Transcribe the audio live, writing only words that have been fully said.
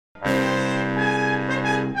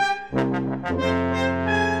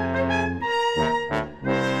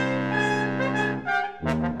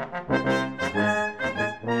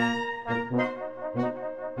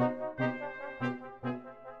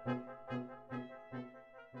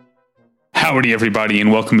Howdy, everybody,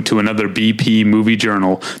 and welcome to another BP Movie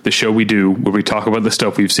Journal, the show we do where we talk about the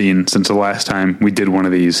stuff we've seen since the last time we did one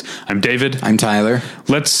of these. I'm David. I'm Tyler.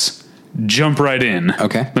 Let's jump right in.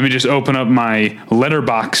 Okay. Let me just open up my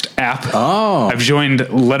Letterboxd app. Oh. I've joined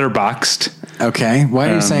Letterboxd. Okay. Why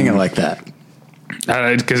are you saying it like that?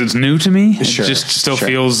 Because it's new to me. Sure, It just still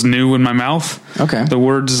feels new in my mouth. Okay. The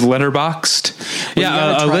words Letterboxd.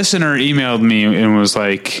 Well, a listener emailed me and was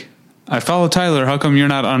like, I follow Tyler. How come you're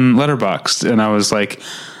not on Letterboxd? And I was like,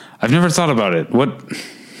 I've never thought about it.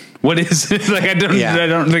 What is it? Like, I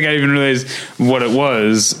don't think I even realized what it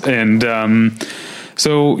was. And,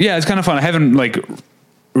 so yeah, it's kind of fun. I haven't like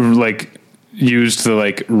used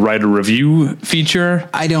the write a review feature.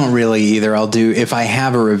 I don't really either. I'll do, if I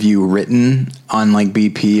have a review written on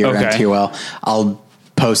BP or MTOL, I'll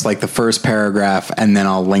post the first paragraph and then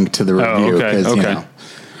I'll link to the review. Okay.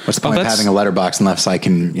 What's the point of having a letterbox unless I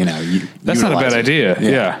can, that's not a bad idea.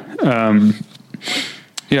 Yeah.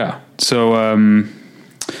 So, I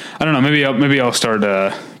don't know. Maybe I'll start,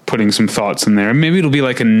 putting some thoughts in there. Maybe it'll be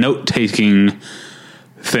like a note taking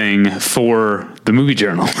thing for the movie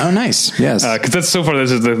journal. Oh, nice. Yes. Cause that's so far,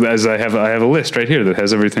 as I have a list right here that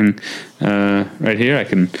has everything, right here. I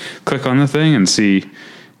can click on the thing and see,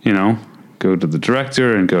 go to the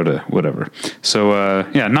director and go to whatever. So,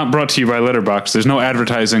 not brought to you by Letterboxd. There's no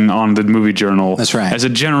advertising on the movie journal. That's right. As a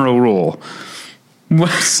general rule.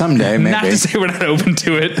 Someday, maybe. Not to say we're not open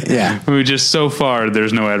to it. Yeah. We just, so far,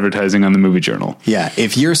 there's no advertising on the movie journal. Yeah.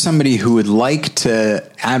 If you're somebody who would like to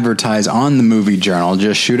advertise on the movie journal,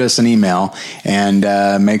 just shoot us an email and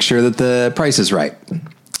make sure that the price is right.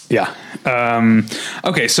 Yeah.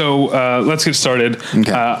 Okay. So let's get started.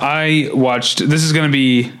 Okay. I watched, this is going to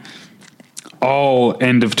be all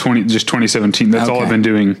end of 2017. That's all I've been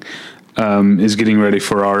doing, is getting ready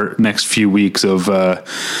for our next few weeks of,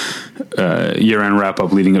 year-end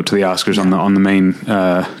wrap-up leading up to the Oscars on the main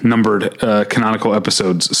numbered canonical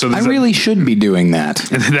episodes. So I really should be doing that.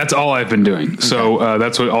 That's all I've been doing. Okay. So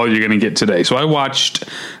that's all you're going to get today. So I watched.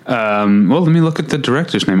 Let me look at the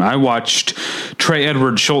director's name. I watched Trey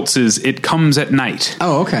Edward Schultz's "It Comes at Night."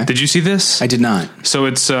 Oh, okay. Did you see this? I did not. So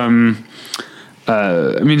it's.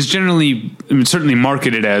 It's certainly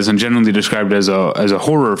marketed as and generally described as a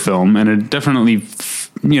horror film, and it definitely,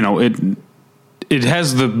 it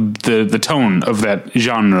has the tone of that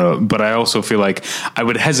genre, but I also feel like I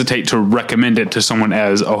would hesitate to recommend it to someone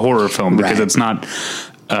as a horror film because it's not,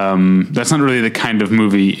 that's not really the kind of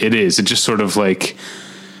movie it is. It just sort of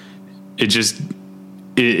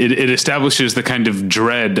it establishes the kind of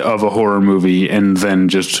dread of a horror movie and then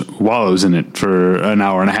just wallows in it for an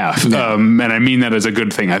hour and a half. Yeah. And I mean that as a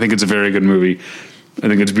good thing. I think it's a very good movie. I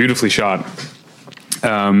think it's beautifully shot.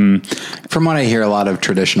 From what I hear, a lot of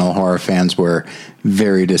traditional horror fans were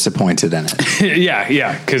very disappointed in it.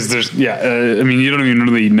 Yeah. Cause there's, you don't even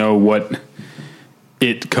really know what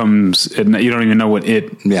it comes, you don't even know what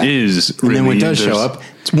it is. And really. Then when it does show up,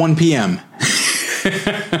 it's 1 PM.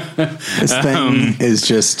 This thing is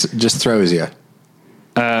just throws you.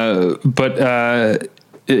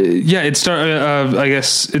 It started, I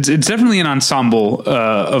guess it's definitely an ensemble,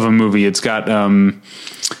 of a movie. It's got, Joel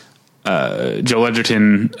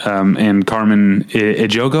Edgerton, and Carmen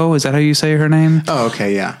Ejogo. Is that how you say her name? Oh,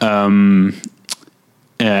 okay. Yeah.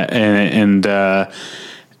 And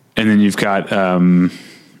then you've got,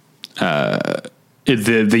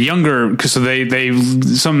 the younger, cause so they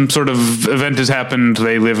some sort of event has happened.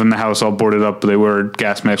 They live in the house all boarded up. They wear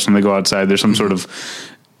gas masks when they go outside. There's some sort of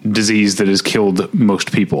disease that has killed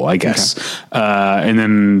most people, I guess. Okay. And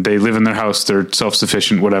then they live in their house. They're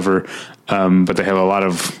self-sufficient, whatever. But they have a lot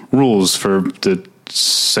of rules for the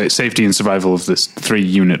safety and survival of this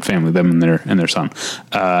 3-unit family, them and their son.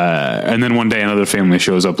 And then one day another family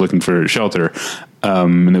shows up looking for shelter,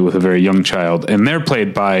 and with a very young child, and they're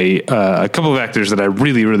played by a couple of actors that I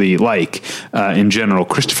really, really like, in general.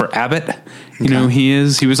 Christopher Abbott, you know who he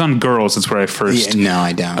is? He was on Girls. That's where I first no,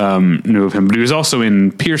 I don't. Knew of him, but he was also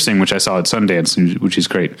in Piercing, which I saw at Sundance, which is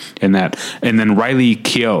great in that. And then Riley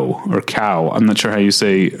Keough, I'm not sure how you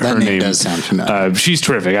say her name. Does sound familiar. She's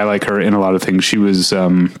terrific. I like her in a lot of things. She was, she's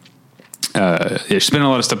been in a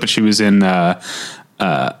lot of stuff, but she was in,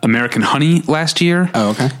 American Honey last year.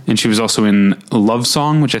 Oh, okay. And she was also in Love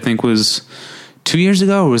Song, which I think was 2 years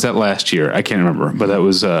ago, or was that last year? I can't remember, but that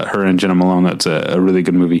was her and Jenna Malone. That's a really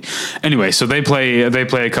good movie. Anyway, so they play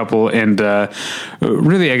a couple, and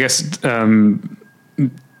really, I guess, the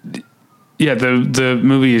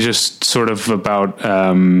movie is just sort of about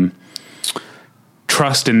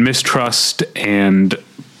trust and mistrust, and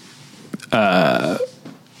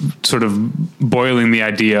sort of boiling the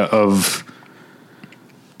idea of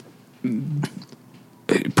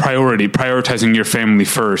prioritizing your family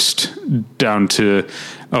first down to,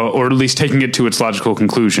 or at least taking it to its logical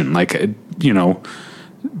conclusion. Like,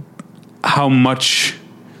 how much,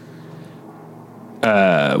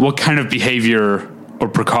 what kind of behavior or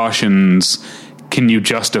precautions can you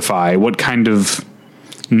justify? What kind of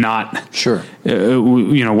sure.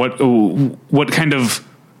 What kind of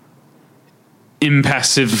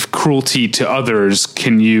impassive cruelty to others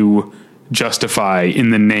can you justify in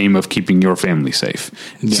the name of keeping your family safe?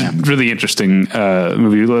 It's a really interesting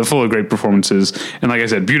movie, full of great performances, and like I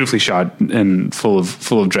said, beautifully shot and full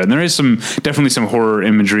of dread. And there is definitely some horror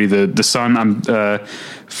imagery. The son, I'm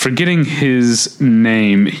forgetting his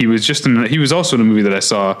name. He was also in a movie that I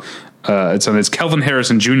saw. It's Kelvin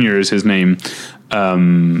Harrison Jr. is his name.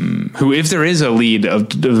 Who, if there is a lead of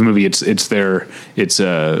the movie, it's Joel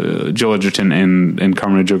Edgerton and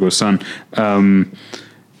Carmen Ejogo's son.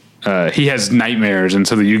 He has nightmares, and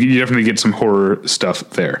so you definitely get some horror stuff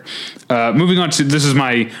there. Moving on to, this is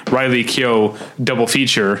my Riley Keough double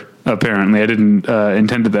feature. Apparently, I didn't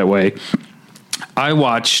intend it that way. I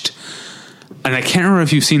watched, and I can't remember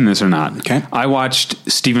if you've seen this or not. Okay. I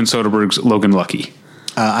watched Steven Soderbergh's Logan Lucky.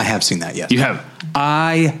 I have seen that, yes. You have.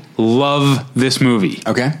 I love this movie.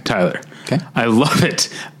 Okay. Tyler. Okay. I love it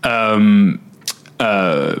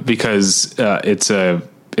because it's a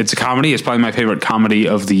comedy. It's probably my favorite comedy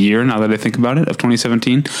of the year, now that I think about it, of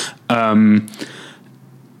 2017.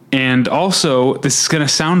 And also, this is going to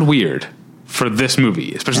sound weird for this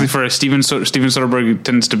movie, especially for Steven Soderbergh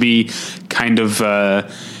tends to be kind of,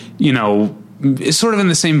 it's sort of in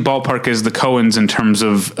the same ballpark as the Coens in terms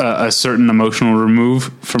of a certain emotional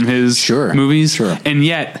remove from his movies. Sure. And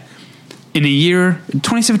yet, in a year,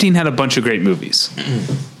 2017 had a bunch of great movies.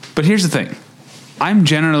 But here's the thing. I'm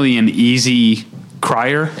generally an easy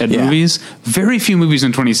crier at movies. Very few movies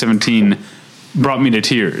in 2017 brought me to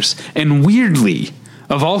tears. And weirdly,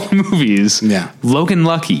 of all the movies, Logan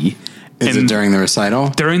Lucky... Is it during the recital?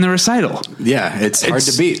 During the recital. Yeah, it's hard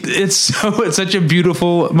to beat. It's such a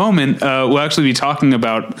beautiful moment. We'll actually be talking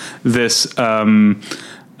about this a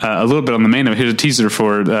little bit on the main. Here's a teaser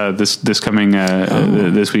for this coming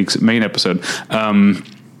this week's main episode.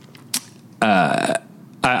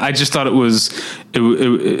 I just thought it was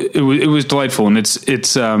delightful, and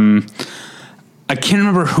it's I can't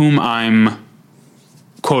remember whom I'm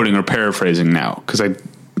quoting or paraphrasing now, because I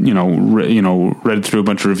read through a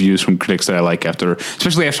bunch of reviews from critics that I like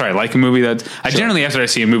especially after I like a movie. Generally, after I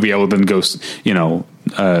see a movie, I will then go, see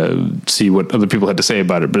what other people had to say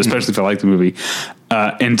about it, but especially if I like the movie.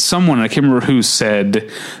 And someone, I can't remember who, said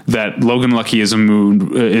that Logan Lucky is a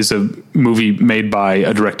movie made by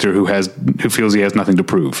a director who feels he has nothing to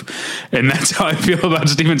prove. And that's how I feel about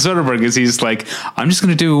Steven Soderbergh, is he's like, I'm just going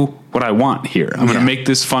to do what I want here. I'm going to make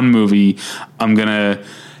this fun movie. I'm going to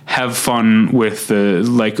have fun with the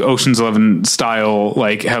Ocean's 11 style,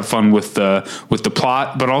 have fun with the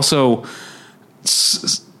plot, but also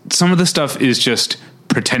some of the stuff is just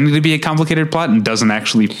pretending to be a complicated plot and doesn't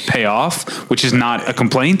actually pay off, which is not a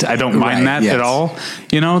complaint. I don't mind that at all.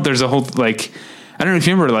 There's a whole, I don't know if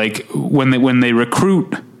you remember, when they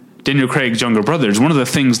recruit Daniel Craig's younger brothers, one of the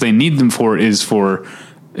things they need them for is they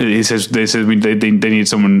need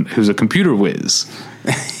someone who's a computer whiz.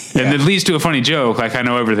 And it leads to a funny joke, I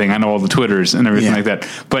know everything, I know all the Twitters and everything like that.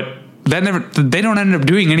 But they don't end up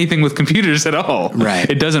doing anything with computers at all. Right.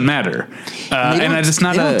 It doesn't matter. And it's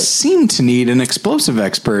not they don't seem to need an explosive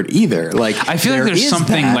expert either. I feel like there's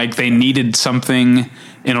something they needed something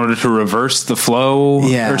in order to reverse the flow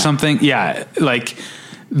or something. Yeah.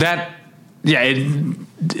 That. Yeah.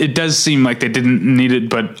 It does seem like they didn't need it,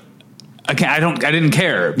 but I didn't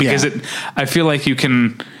care because I feel like you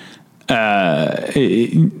can,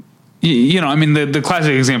 the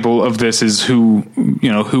classic example of this is who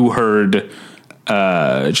heard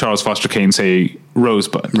Charles Foster Kane say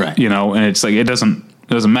Rosebud, right? And it's it doesn't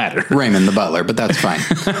matter. Raymond the butler, but that's fine.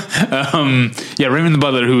 Raymond the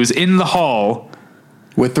butler, who was in the hall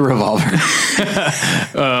with the revolver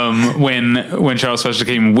when Charles Foster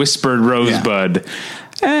Kane whispered Rosebud.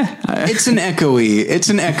 It's an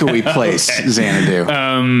echoey place, Xanadu.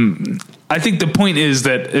 I think the point is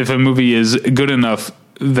that if a movie is good enough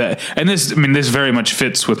this very much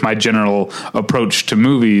fits with my general approach to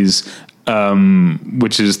movies,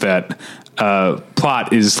 which is that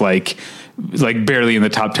plot is barely in the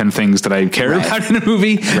top 10 things that I care about in a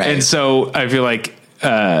movie. Right. And so I feel like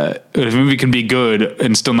if a movie can be good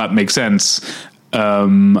and still not make sense,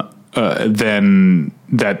 then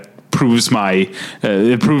that proves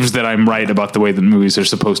it proves that I'm right about the way that movies are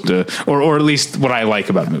supposed to, or at least what I like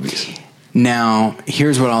about movies. Now,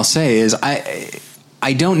 here's what I'll say is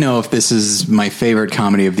I don't know if this is my favorite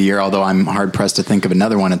comedy of the year, although I'm hard pressed to think of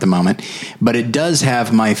another one at the moment. But it does have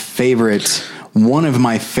one of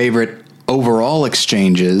my favorite overall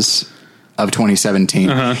exchanges of 2017,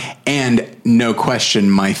 and no question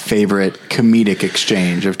my favorite comedic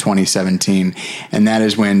exchange of 2017, and that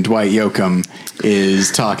is when Dwight Yoakam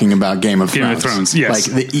is talking about Game of Thrones. Yes,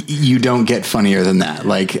 you don't get funnier than that.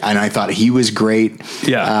 And I thought he was great.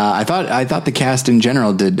 Yeah, I thought the cast in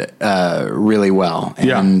general did really well,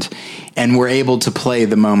 and we're able to play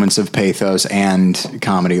the moments of pathos and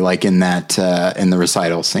comedy, like in that in the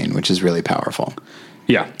recital scene, which is really powerful.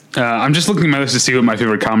 Yeah. I'm just looking at my list to see what my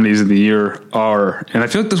favorite comedies of the year are. And I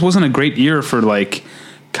feel like this wasn't a great year for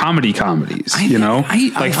comedies,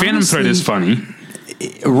 Phantom Thread is funny.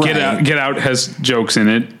 Right. Get Out has jokes in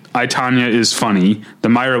it. I, Tonya is funny. The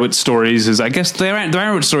Meyerowitz Stories is, I guess, the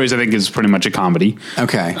Meyerowitz Stories I think is pretty much a comedy.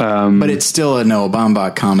 Okay. But it's still a Noah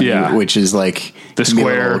Baumbach comedy, which is like The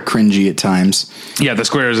Square, cringy at times. Yeah, The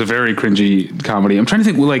Square is a very cringy comedy. I'm trying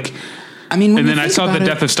to think and then I saw The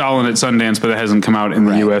Death of Stalin at Sundance, but it hasn't come out in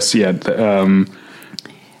the U.S. yet. The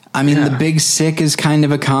Big Sick is kind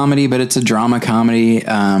of a comedy, but it's a drama comedy.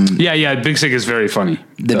 Big Sick is very funny.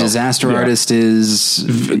 The Disaster Artist is,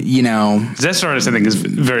 Disaster Artist I think is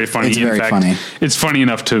very funny. It's very funny. It's funny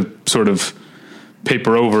enough to sort of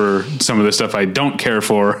paper over some of the stuff I don't care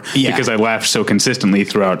for because I laughed so consistently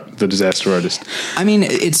throughout The Disaster Artist.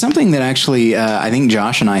 It's something that actually I think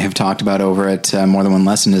Josh and I have talked about over at More Than One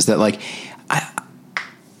Lesson, is that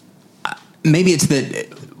maybe it's that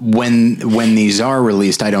when these are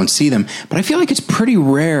released, I don't see them, but I feel like it's pretty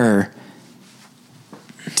rare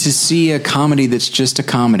to see a comedy that's just a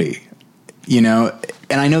comedy, and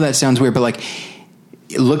I know that sounds weird, but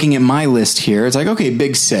looking at my list here, it's okay,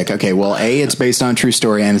 Big Sick. Okay, well, it's based on a true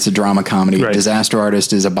story and it's a drama comedy. Right. Disaster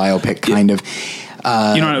Artist is a biopic, kind of.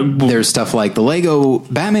 There's stuff like the Lego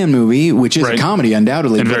Batman movie, which is a comedy,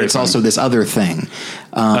 undoubtedly, and but it's funny. Also this other thing.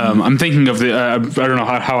 I'm thinking of I don't know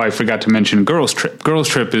how I forgot to mention Girls Trip. Girls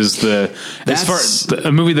Trip is a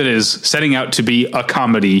movie that is setting out to be a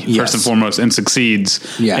comedy first and foremost and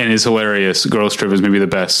succeeds and is hilarious. Girls Trip is maybe the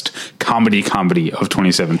best comedy of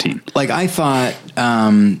 2017. I thought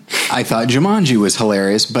Jumanji was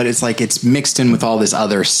hilarious, but it's mixed in with all this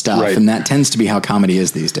other stuff, and that tends to be how comedy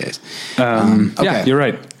is these days. Yeah, you're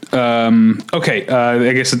right. Okay,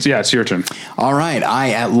 I guess it's your turn. All right,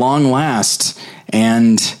 at long last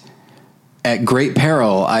and at great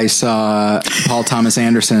peril, I saw Paul Thomas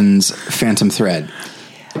Anderson's Phantom Thread.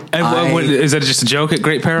 Is that just a joke? At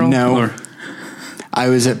great peril? No. Or? I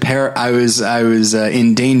was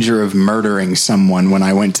in danger of murdering someone when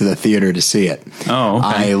I went to the theater to see it. Oh,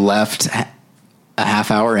 okay. I left a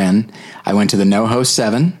half hour in. I went to the NoHo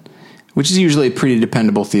 7. Which is usually a pretty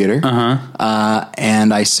dependable theater.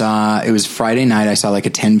 And I saw, it was Friday night, I saw a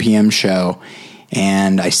 10 p.m. show,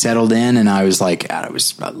 and I settled in, and I was I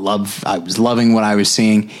was loving what I was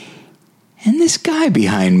seeing. And this guy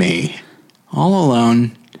behind me, all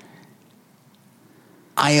alone,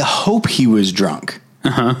 I hope he was drunk.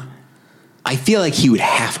 I feel like he would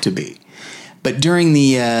have to be. But during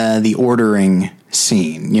the ordering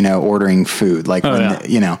scene, ordering food,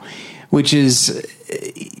 which is...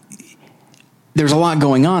 There's a lot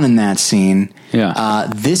going on in that scene. Yeah.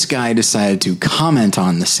 This guy decided to comment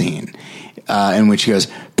on the scene, in which he goes,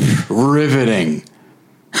 riveting.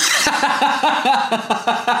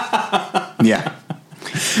 Yeah.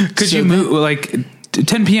 Could you move,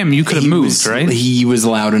 10 p.m. you could have moved, right? He was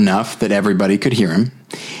loud enough that everybody could hear him.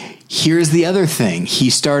 Here's the other thing. He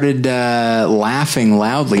started laughing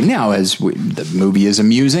loudly. Now, the movie is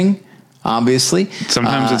amusing, obviously.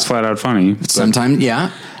 Sometimes it's flat out funny. Sometimes,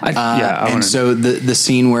 yeah. So the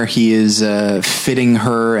scene where he is fitting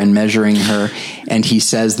her and measuring her, and he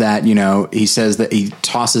says that, he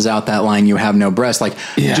tosses out that line, "You have no breast,"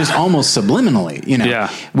 just almost subliminally,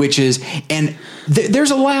 which is, and there's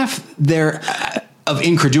a laugh there of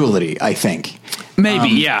incredulity, I think.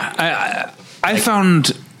 Maybe, I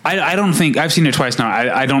found, I don't think, I've seen it twice now.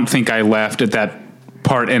 I don't think I laughed at that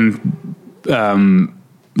part, and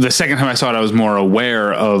the second time I saw it, I was more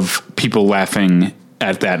aware of people laughing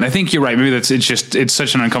at that. And I think you're right. Maybe it's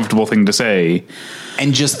such an uncomfortable thing to say.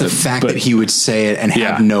 And just the fact that he would say it and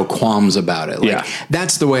have no qualms about it.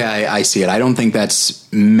 That's the way I see it. I don't think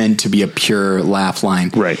that's meant to be a pure laugh line.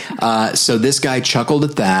 Right. So this guy chuckled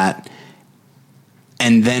at that.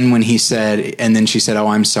 And then when she said, "Oh,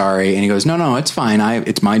 I'm sorry." And he goes, No, it's fine.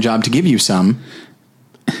 It's my job to give you some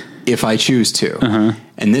if I choose to.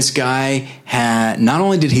 And this guy not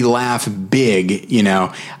only did he laugh big,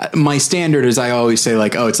 my standard is I always say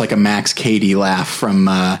 "Oh, it's like a Max Cady laugh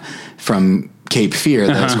from Cape Fear,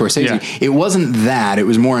 the Scorsese. Yeah. It wasn't that. It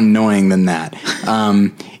was more annoying than that.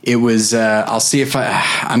 It was, I'll see if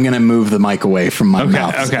I'm going to move the mic away from my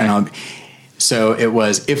mouth. Okay. And so it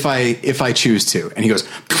was, if I choose to, and he goes,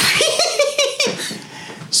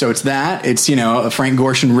 so it's that, it's, you know, a Frank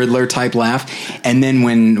Gorshin Riddler type laugh. And then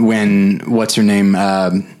when what's her name?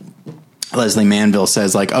 Leslie Manville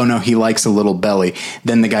says like, oh no, he likes a little belly.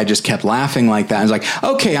 Then the guy just kept laughing like that. I was like,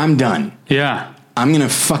 okay, I'm done. Yeah. I'm going to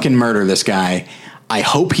fucking murder this guy. I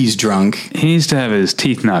hope he's drunk. He needs to have his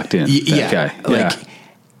teeth knocked in. That guy. Like,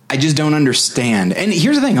 I just don't understand. And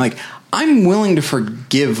here's the thing, like, I'm willing to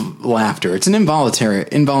forgive laughter. It's an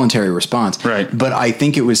involuntary response. Right. But I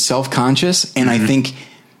think it was self-conscious, and I think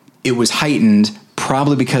it was heightened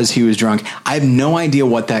probably because he was drunk. I have no idea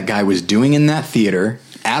what that guy was doing in that theater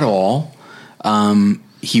at all.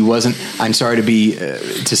 He wasn't, I'm sorry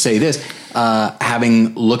to say this,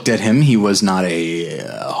 having looked at him, he was not a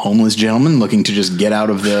homeless gentleman looking to just get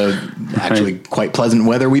out of the actually quite pleasant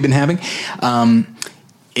weather we've been having.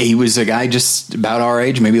 He was a guy just about our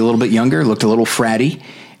age, maybe a little bit younger, looked a little fratty.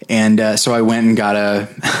 And so I went and got a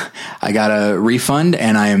refund,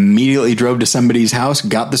 and I immediately drove to somebody's house,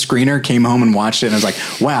 got the screener, came home and watched it, and I was like,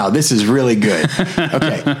 wow, this is really good.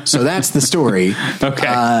 Okay, so that's the story.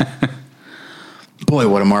 Okay. Boy,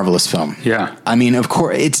 what a marvelous film. Yeah. I mean, of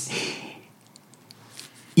course, it's,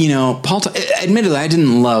 you know, admittedly, I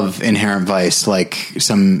didn't love Inherent Vice like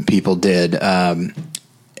some people did.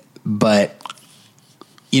 But,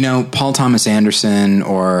 you know, Paul Thomas Anderson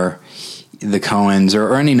or the Coens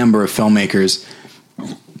or any number of filmmakers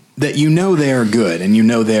that, you know, they are good and you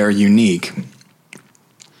know they are unique.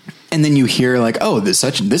 And then you hear like, oh,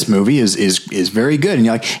 this movie is very good. And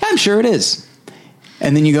you're like, yeah, I'm sure it is.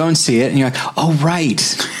 And then you go and see it and you're like, oh, right.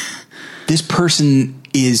 This person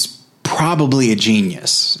is probably a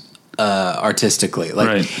genius, artistically. Like,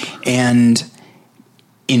 right. And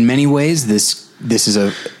in many ways, this is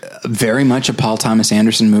a very much a Paul Thomas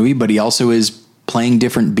Anderson movie, but he also is playing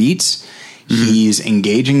different beats. Mm-hmm. He's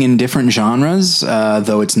engaging in different genres,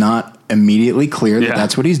 though it's not immediately clear that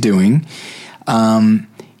that's what he's doing.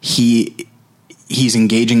 He's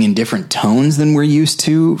engaging in different tones than we're used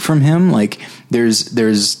to from him. Like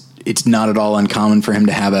it's not at all uncommon for him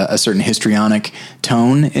to have a certain histrionic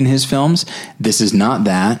tone in his films. This is not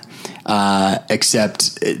that,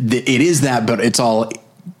 except it is that, but it's all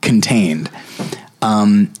contained.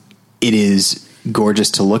 It is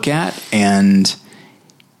gorgeous to look at and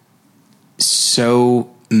so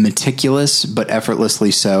meticulous, but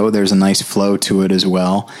effortlessly so. There's a nice flow to it as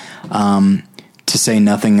well. To say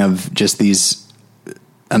nothing of just these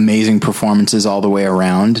amazing performances all the way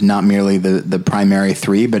around, not merely the primary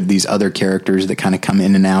three, but these other characters that kind of come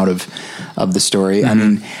in and out of the story. Mm-hmm. I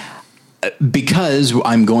mean, because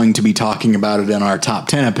I'm going to be talking about it in our top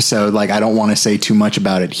 10 episode, like I don't want to say too much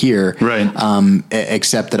about it here. Right.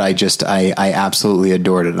 Except that I absolutely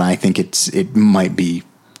adored it. And I think it might be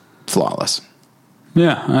flawless.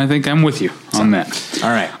 Yeah, I think I'm with you on that.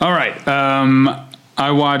 All right.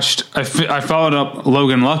 I followed up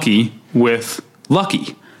Logan Lucky with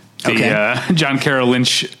Lucky, the John Carroll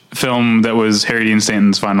Lynch film that was Harry Dean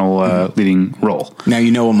Stanton's final leading role. Now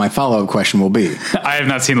you know what my follow-up question will be. I have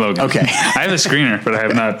not seen Logan. Okay. I have a screener, but I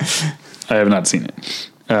have not seen it.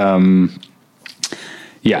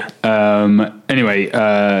 Anyway,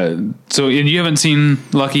 so you haven't seen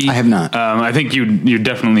Lucky? I have not. I think you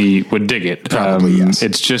definitely would dig it. Probably, yes.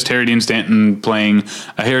 It's just Harry Dean Stanton playing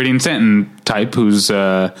a Harry Dean Stanton type who's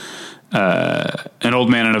an old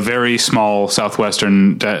man in a very small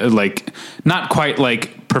southwestern, like not quite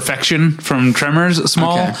like Perfection from Tremors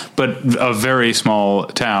small, but a very small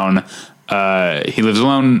town. He lives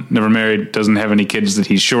alone, never married, doesn't have any kids that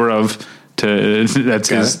he's sure of. That's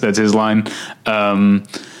his line. And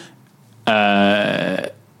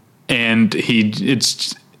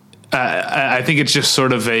I think it's just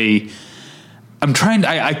sort of I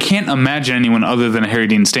can't imagine anyone other than Harry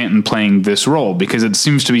Dean Stanton playing this role, because it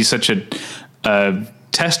seems to be such a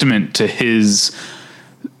testament to his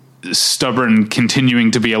stubborn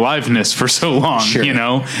continuing to be aliveness for so long. Sure. You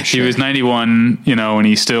know, Sure. He was 91, you know, and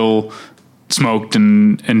he still smoked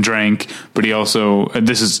and drank, but he also,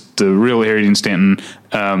 this is the real Harry Dean Stanton,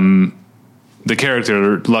 the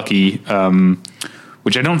character Lucky,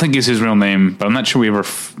 which I don't think is his real name, but I'm not sure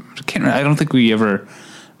I don't think we ever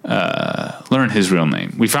learned his real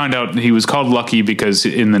name. We found out he was called Lucky because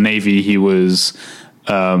in the Navy he was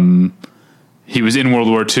in World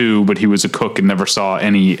War II, but he was a cook and never saw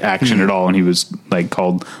any action at all, and he was like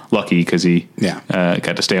called Lucky because he got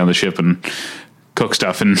to stay on the ship and cook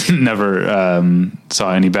stuff and never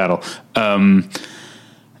saw any battle.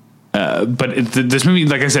 this movie,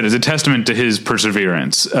 like I said, is a testament to his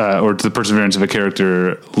perseverance, or to the perseverance of a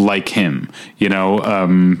character like him. You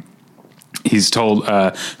know, he's told,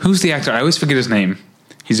 who's the actor? I always forget his name.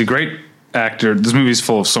 He's a great actor. This movie is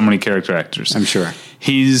full of so many character actors. I'm sure.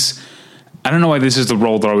 I don't know why this is the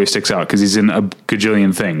role that always sticks out, because he's in a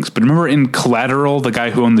gajillion things. But remember in Collateral, the guy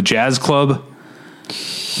who owned the jazz club?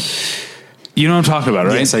 You know what I'm talking about,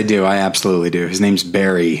 right? Yes, I do. I absolutely do. His name's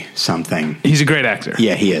Barry something. He's a great actor.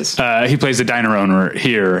 Yeah, he is. He plays the diner owner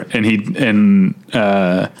here, and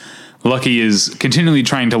Lucky is continually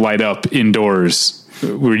trying to light up indoors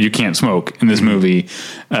where you can't smoke in this movie.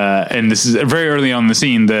 And this is very early on in the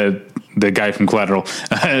scene. The guy from Collateral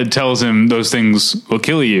tells him those things will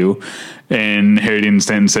kill you. And Harry Dean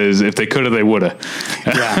Stanton says, if they coulda, they woulda.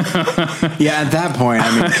 Yeah. Yeah, at that point, I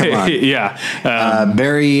mean, come on. Yeah.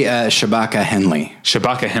 Barry Shabaka Henley.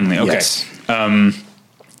 Shabaka Henley, okay. Yes.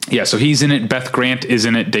 Yeah, so he's in it. Beth Grant is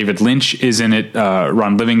in it. David Lynch is in it.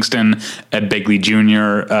 Ron Livingston, Ed Begley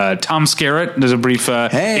Jr., Tom Skerritt. There's a brief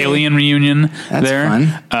Alien reunion there.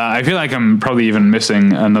 Fun. I feel like I'm probably even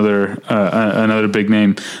missing another big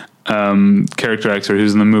name character actor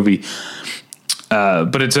who's in the movie.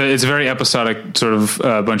 But it's a very episodic sort of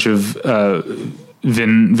bunch of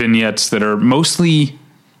vignettes that are mostly,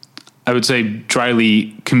 I would say,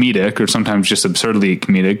 dryly comedic, or sometimes just absurdly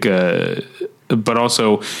comedic, but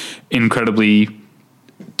also incredibly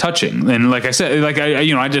touching. And like I said,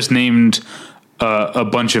 I just named a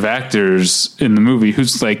bunch of actors in the movie.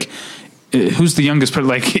 Who's the youngest?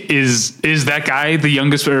 Like, is that guy the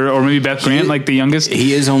youngest, or maybe Beth Grant the youngest?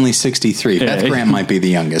 He is only 63. Beth Grant might be the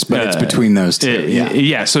youngest, but it's between those two.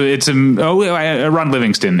 Yeah. So it's Ron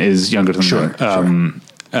Livingston is younger than them.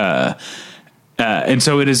 Sure. And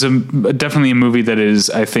so it is definitely a movie that is,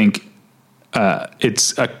 I think,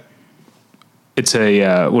 it's a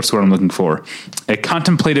what's the word I'm looking for? A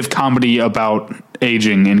contemplative comedy about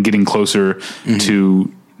aging and getting closer to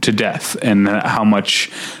death, and how much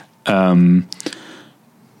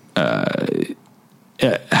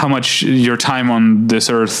your time on this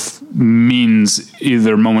earth means,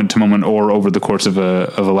 either moment to moment or over the course of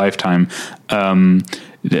a lifetime.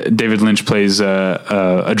 David Lynch plays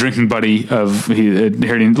a drinking buddy of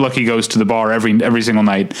Lucky goes to the bar every single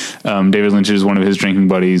night. David Lynch is one of his drinking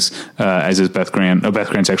buddies, as is Beth Grant. Beth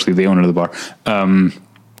Grant's actually the owner of the bar.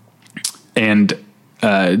 And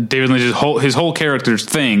David Lynch's his whole character's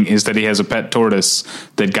thing is that he has a pet tortoise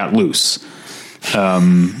that got loose.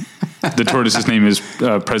 The tortoise's name is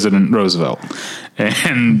President Roosevelt,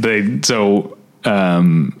 and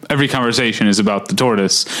every conversation is about the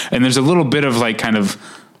tortoise, and there's a little bit of kind of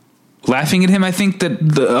laughing at him, I think, that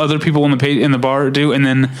the other people in the bar do, and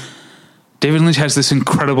then David Lynch has this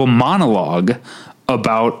incredible monologue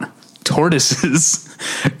about tortoises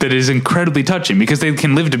that is incredibly touching, because they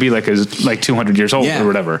can live to be like 200 years old or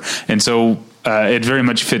whatever, and so it very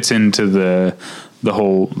much fits into the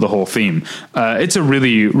whole theme. It's a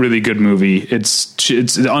really, really good movie.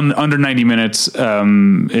 It's under 90 minutes,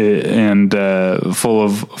 and full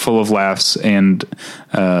of laughs and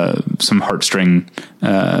some heartstring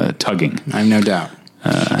tugging. I have no doubt.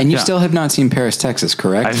 And you still have not seen Paris, Texas,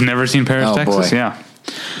 correct? I've never seen Paris, Texas. Boy. Yeah.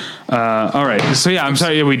 All right. So I'm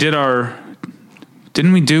sorry. Yeah, we did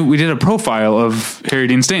a profile of Harry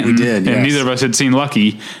Dean Stanton. We did, and yes. neither of us had seen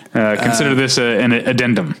Lucky. Consider this an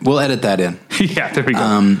addendum. We'll edit that in. Yeah, there we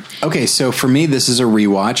go. Okay, so for me, this is a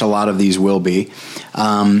rewatch. A lot of these will be.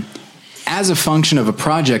 As a function of a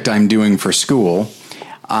project I'm doing for school,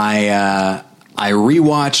 I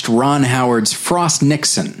rewatched Ron Howard's Frost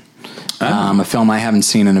Nixon. A film I haven't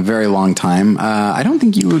seen in a very long time. I don't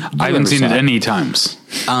think you I haven't seen it any times.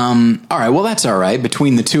 All right, well, that's all right.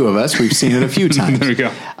 Between the two of us, we've seen it a few times. There we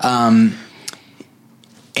go.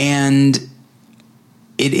 And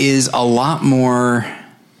it is a lot more...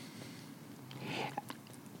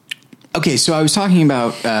 Okay, so I was talking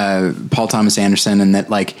about Paul Thomas Anderson, and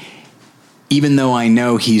that, even though I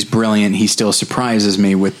know he's brilliant, he still surprises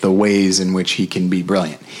me with the ways in which he can be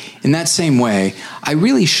brilliant. In that same way, I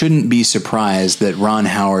really shouldn't be surprised that Ron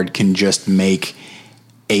Howard can just make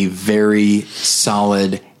a very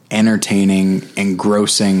solid, entertaining,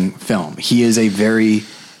 engrossing film. He is a very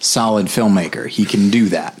solid filmmaker. He can do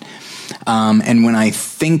that. And when I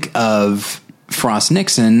think of Frost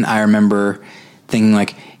Nixon, I remember thinking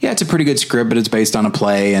it's a pretty good script, but it's based on a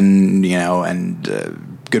play, and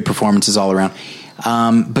good performances all around.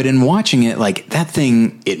 But in watching it, that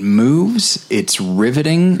thing, it moves, it's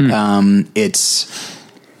riveting. It's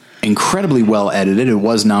incredibly well edited. It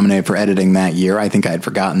was nominated for editing that year. I think I had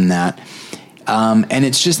forgotten that. And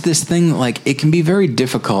it's just this thing, it can be very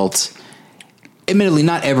difficult. admittedly,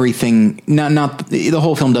 not everything, not the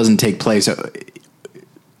whole film doesn't take place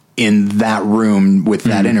in that room with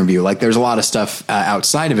that interview. Like, there's a lot of stuff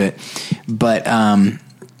outside of it, but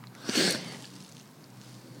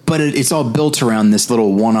it's all built around this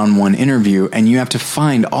little one-on-one interview, and you have to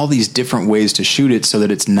find all these different ways to shoot it so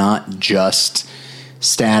that it's not just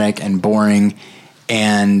static and boring.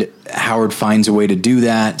 And Howard finds a way to do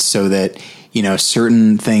that so that, you know,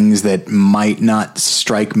 certain things that might not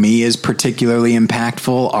strike me as particularly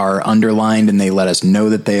impactful are underlined, and they let us know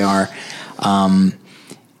that they are.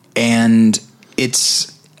 And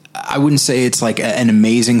I wouldn't say it's like an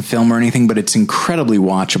amazing film or anything, but it's incredibly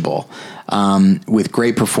watchable, with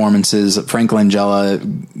great performances. Frank Langella,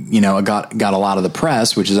 you know, got a lot of the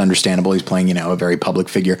press, which is understandable. He's playing, you know, a very public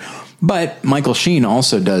figure. But Michael Sheen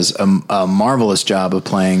also does a marvelous job of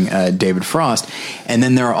playing David Frost. And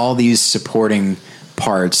then there are all these supporting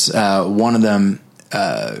parts. One of them,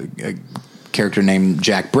 a character named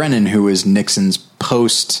Jack Brennan, who is Nixon's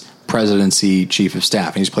post-presidency chief of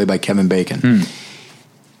staff. And he's played by Kevin Bacon.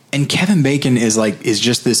 And Kevin Bacon is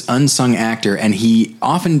just this unsung actor, and he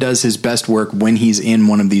often does his best work when he's in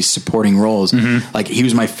one of these supporting roles. Like, he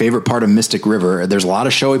was my favorite part of Mystic River. There's a lot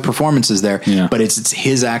of showy performances there, but it's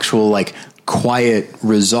his actual, like, quiet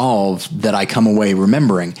resolve that I come away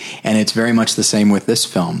remembering. And it's very much the same with this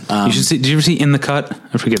film. You should see. Did you ever see In the Cut?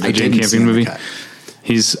 I forget the Jane Campion movie. I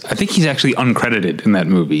think he's actually uncredited in that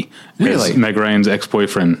movie. Really? As Meg Ryan's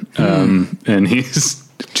ex-boyfriend. And he's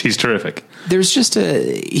terrific. There's just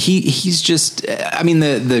he's just, I mean,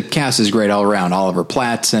 the cast is great all around. Oliver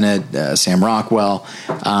Platt's in it, Sam Rockwell,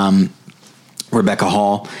 Rebecca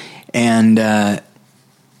Hall, and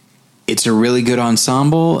it's a really good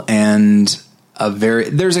ensemble, and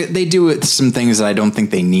they do some things that I don't think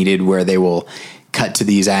they needed, where they will cut to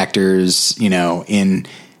these actors, you know, in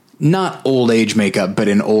not old age makeup, but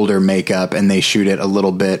in older makeup, and they shoot it a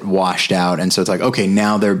little bit washed out. And so it's like, okay,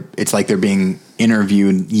 now it's like they're being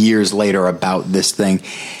interviewed years later about this thing.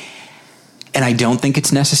 And I don't think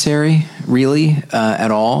it's necessary, really,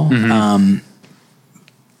 at all.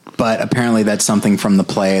 But apparently that's something from the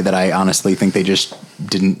play that I honestly think they just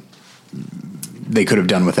they could have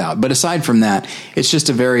done without. But aside from that, it's just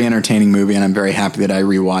a very entertaining movie, and I'm very happy that I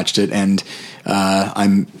rewatched it, and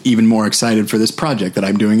I'm even more excited for this project that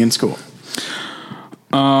I'm doing in school.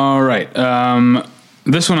 All right.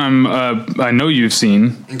 This one I know you've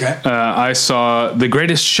seen. Okay. I saw The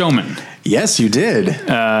Greatest Showman. Yes, you did.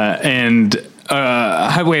 I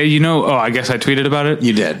guess I tweeted about it.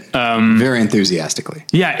 You did. Very enthusiastically.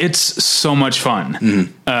 Yeah, it's so much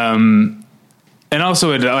fun. And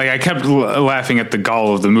also, I kept laughing at the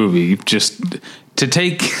gall of the movie. Just to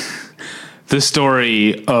take the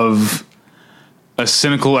story of a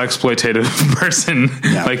cynical, exploitative person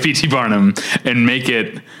like P.T. Barnum and make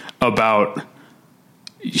it about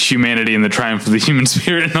humanity and the triumph of the human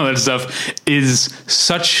spirit and all that stuff is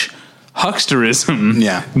such hucksterism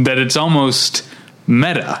that it's almost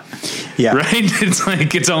meta. Right?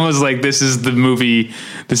 It's almost like this is the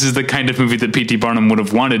kind of movie that P.T. Barnum would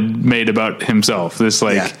have wanted made about himself. This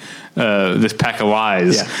this pack of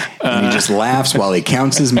lies. And he just laughs while he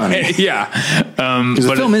counts his money. Because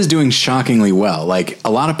the film is doing shockingly well. Like,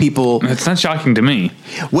 a lot of people, it's not shocking to me.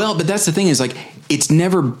 Well, but that's the thing, is like, it's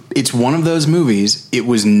one of those movies. It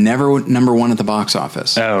was never number one at the box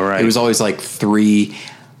office. Oh, right. It was always like 3.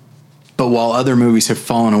 But while other movies have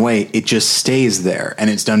fallen away, it just stays there, and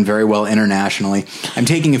it's done very well internationally. I'm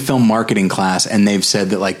taking a film marketing class, and they've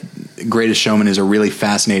said that, like, Greatest Showman is a really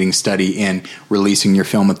fascinating study in releasing your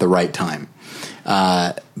film at the right time.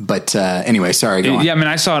 Anyway, sorry, go on. Yeah, I mean,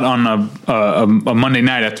 I saw it on a Monday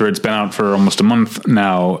night after it's been out for almost a month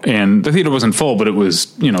now, and the theater wasn't full, but it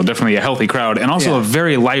was, you know, definitely a healthy crowd, and also a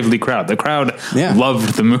very lively crowd. The crowd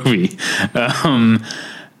loved the movie.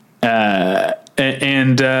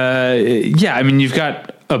 I mean, you've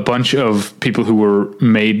got a bunch of people who were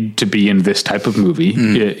made to be in this type of movie.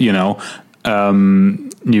 You know,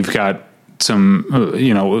 you've got some,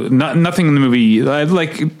 nothing in the movie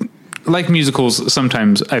like musicals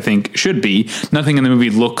sometimes I think should be. Nothing in the movie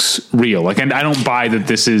looks real. Like, and I don't buy that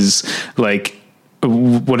this is like,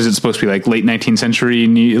 what is it supposed to be, like late 19th century,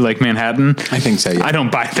 like Manhattan? I think so. Yeah. I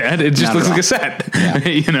don't buy that. It just looks like a set,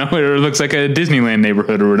 you know, or it looks like a Disneyland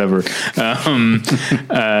neighborhood or whatever.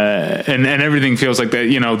 And everything feels like that.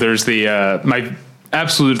 You know, there's my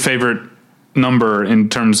absolute favorite number in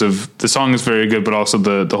terms of the song is very good, but also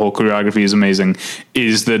the whole choreography is amazing,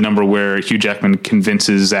 is the number where Hugh Jackman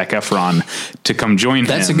convinces Zac Efron to come join him.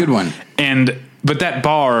 That's a good one. But that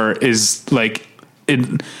bar is like,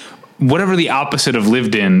 whatever the opposite of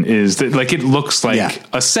lived in is, that like it looks like Yeah.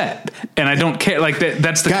 a set, and I don't care. Like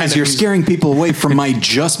that's the Guys, kind of you're scaring people away from my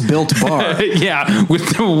just built bar. yeah,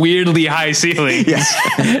 with the weirdly high ceilings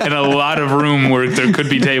and a lot of room where there could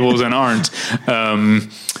be tables and aren't. And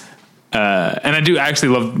I do actually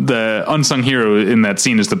love the unsung hero in that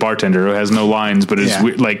scene is the bartender who has no lines, but is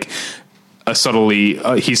like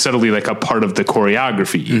he's subtly like a part of the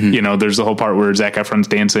choreography. You know, there's the whole part where Zac Efron's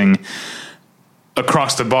dancing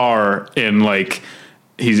across the bar, and like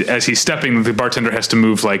as he's stepping, the bartender has to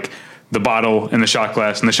move like the bottle and the shot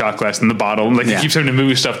glass and the shot glass and the bottle. Like he keeps having to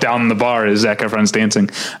move stuff down the bar as Zac Efron's dancing.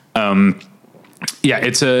 The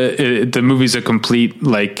movie's a complete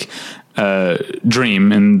like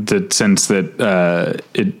dream in the sense that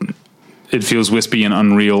it feels wispy and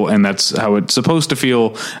unreal, and that's how it's supposed to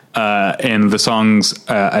feel. And the songs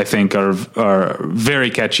I think are very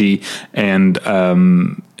catchy and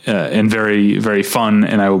very, very fun,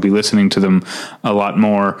 and I will be listening to them a lot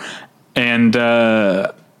more. And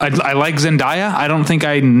I like Zendaya. I don't think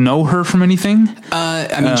I know her from anything.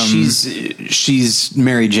 I mean, she's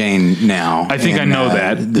Mary Jane now. I think I know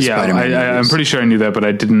that. Yeah, I'm movies. pretty sure I knew that, but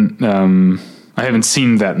I didn't. I haven't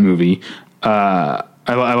seen that movie.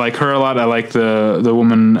 I like her a lot. I like the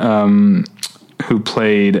woman who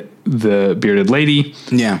played the bearded lady.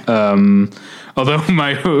 Yeah. Although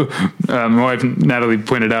my wife Natalie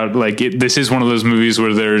pointed out, like this is one of those movies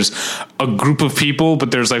where there's a group of people, but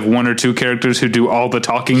there's like one or two characters who do all the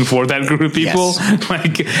talking for that group of people. Yes.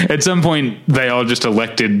 Like at some point, they all just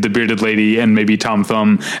elected the bearded lady and maybe Tom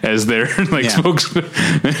Thumb as their spokesman.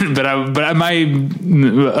 But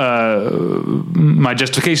my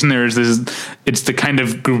justification there is it's the kind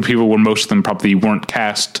of group of people where most of them probably weren't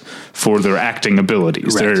cast for their acting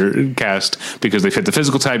abilities. Right. They're cast because they fit the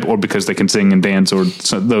physical type, or because they can sing and dance, or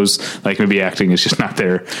those, like maybe acting is just not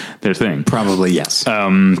their thing. Probably, yes.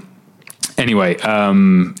 Anyway,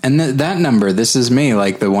 and that number, This Is Me,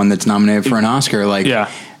 like the one that's nominated for an Oscar, like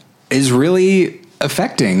is really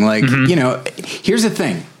affecting. Like, you know, here's the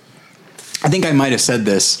thing. I think I might have said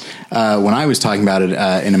this when I was talking about it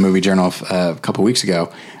in a movie journal a couple weeks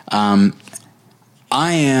ago. I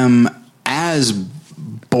am as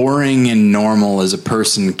boring and normal as a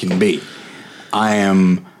person can be. I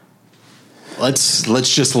am...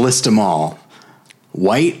 Let's just list them all.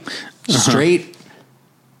 White, straight,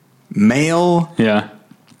 male. Yeah.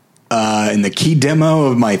 In the key demo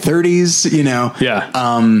of my 30s, you know. Yeah.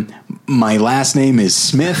 My last name is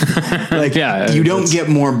Smith. Like, you don't get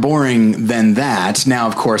more boring than that. Now,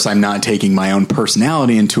 of course, I'm not taking my own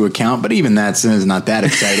personality into account, but even that is not that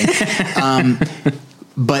exciting.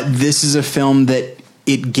 But this is a film that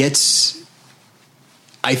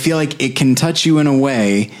I feel like it can touch you in a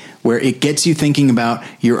way where it gets you thinking about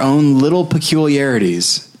your own little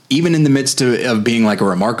peculiarities, even in the midst of being like a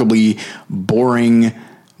remarkably boring,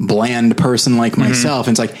 bland person like myself.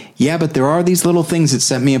 And it's like, yeah, but there are these little things that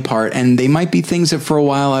set me apart, and they might be things that for a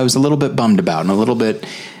while I was a little bit bummed about and a little bit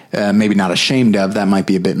maybe not ashamed of. That might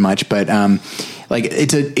be a bit much, but like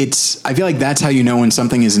I feel like that's how you know when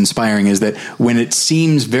something is inspiring, is that when it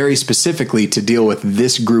seems very specifically to deal with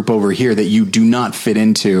this group over here that you do not fit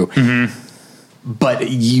into, but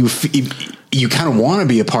you kind of want to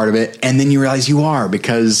be a part of it, and then you realize you are,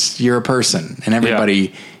 because you're a person, and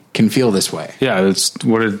everybody can feel this way. Yeah, it's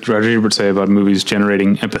what did Roger Ebert say about movies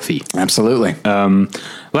generating empathy? Absolutely.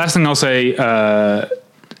 Last thing I'll say, I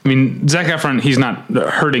mean, Zac Efron, he's not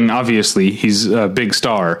hurting, obviously. He's a big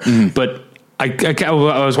star, but I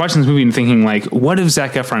was watching this movie and thinking, like, what if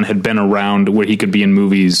Zac Efron had been around where he could be in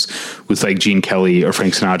movies with like Gene Kelly or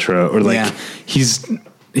Frank Sinatra, or like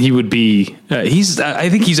he would be, I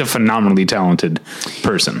think he's a phenomenally talented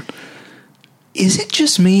person. Is it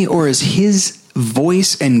just me, or is his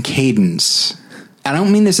voice and cadence, I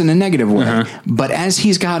don't mean this in a negative way, but as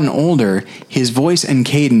he's gotten older, his voice and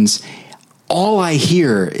cadence, all I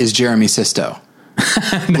hear is Jeremy Sisto.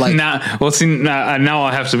 Like, now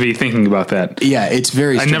I'll have to be thinking about that. Yeah, it's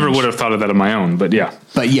very strange. I never would have thought of that on my own, but yeah.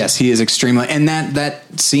 But yes, he is extremely, and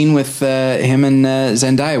that scene with him and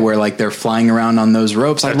Zendaya where like they're flying around on those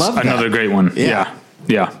ropes. I love that. Another great one. Yeah.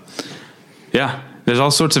 There's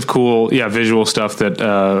all sorts of cool, visual stuff that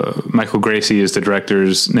Michael Gracie is the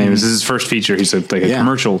director's name. This is his first feature. He's a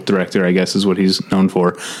commercial director, I guess, is what he's known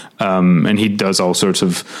for. And he does all sorts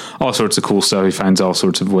of cool stuff. He finds all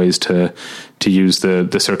sorts of ways to use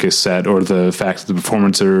the circus set, or the fact that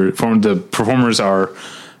the performers are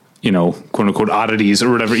quote unquote oddities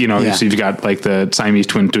or whatever, Yeah. so you've got like the Siamese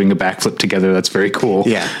twins doing a backflip together. That's very cool.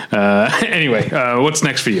 Yeah. Anyway, what's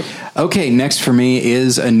next for you? Okay, next for me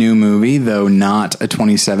is a new movie, though not a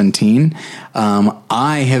 2017.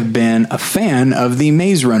 I have been a fan of the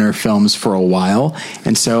Maze Runner films for a while,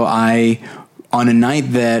 and so on a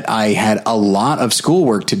night that I had a lot of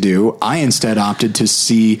schoolwork to do, I instead opted to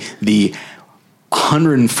see the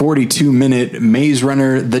 142-minute Maze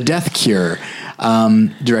Runner: The Death Cure,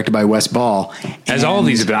 directed by Wes Ball. As all of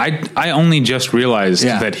these have been, I only just realized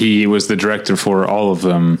that he was the director for all of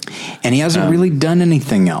them. And he hasn't really done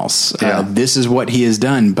anything else. Yeah. This is what he has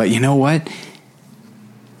done. But you know what?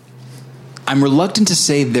 I'm reluctant to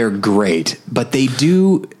say they're great, but they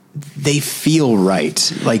feel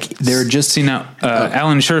right. Like they're just... See now,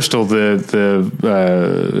 Alan Scherstl,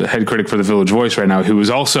 the head critic for the Village Voice right now, who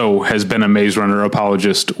has been a Maze Runner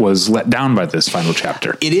apologist, was let down by this final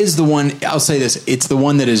chapter. It is the one, I'll say this, it's the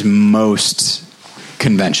one that is most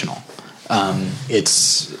conventional.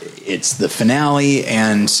 It's the finale,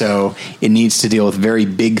 and so it needs to deal with very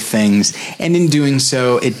big things, and in doing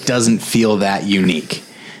so, it doesn't feel that unique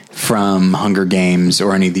from Hunger Games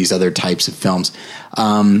or any of these other types of films.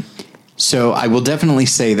 So I will definitely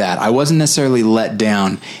say that. I wasn't necessarily let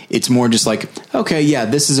down. It's more just like, okay, yeah,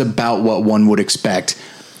 this is about what one would expect,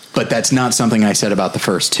 but that's not something I said about the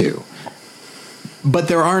first two. But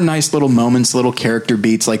there are nice little moments, little character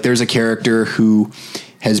beats. Like there's a character who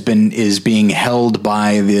is being held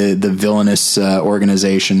by the villainous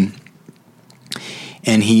organization,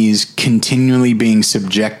 and he's continually being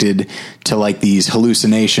subjected to like these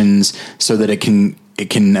hallucinations so that it can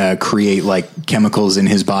create like chemicals in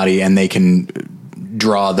his body, and they can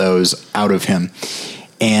draw those out of him.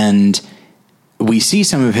 And we see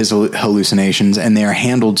some of his hallucinations, and they are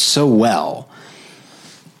handled so well.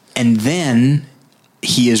 And then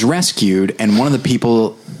he is rescued, and one of the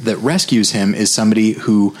people that rescues him is somebody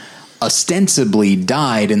who ostensibly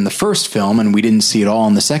died in the first film, and we didn't see it all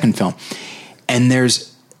in the second film. And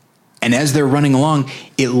as they're running along,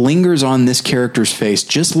 it lingers on this character's face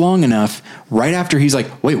just long enough, right after he's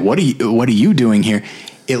like, wait, what are you doing here?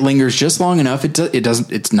 It lingers just long enough.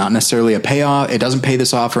 It's not necessarily a payoff. It doesn't pay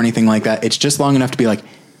this off or anything like that. It's just long enough to be like,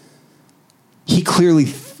 he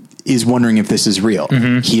clearly is wondering if this is real.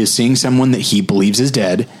 Mm-hmm. He is seeing someone that he believes is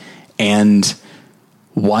dead, and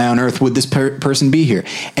why on earth would this person be here?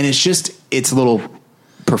 And it's little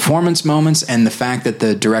performance moments, and the fact that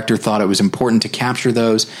the director thought it was important to capture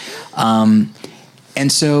those. And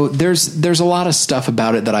so there's a lot of stuff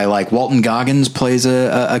about it that I like. Walton Goggins plays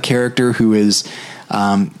a character who is,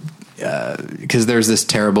 because there's this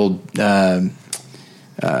terrible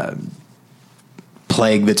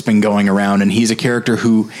plague that's been going around, and he's a character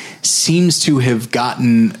who seems to have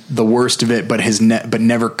gotten the worst of it, but has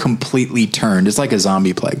never completely turned. It's like a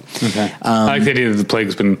zombie plague. Okay. I like the idea that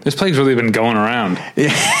this plague's really been going around.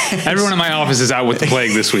 Everyone in my office is out with the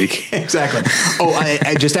plague this week. Exactly. Oh,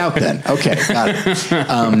 I just out then. Okay, got it.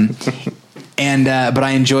 But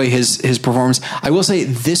I enjoy his performance. I will say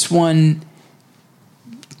this one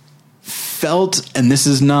felt, and this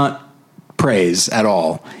is not praise at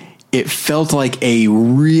all, it felt like a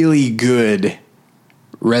really good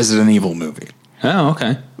Resident Evil movie. Oh,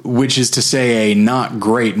 okay. Which is to say, a not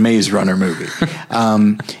great Maze Runner movie.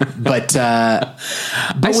 But I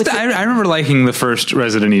remember liking the first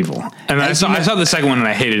Resident Evil, and I saw the second one and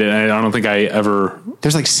I hated it. And I don't think I ever.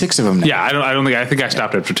 There's like 6 of them now. Yeah, I think I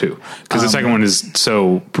stopped after 2 because the second one is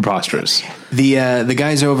so preposterous. The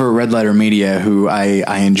guys over at Red Letter Media, who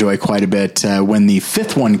I enjoy quite a bit, when the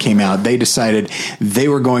 5th one came out, they decided they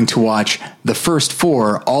were going to watch the first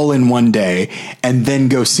 4 all in one day and then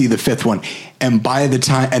go see the 5th one. And by the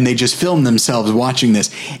time, and they just filmed themselves watching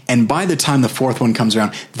this, and by the time the 4th one comes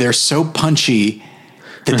around, they're so punchy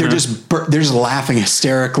that they're just laughing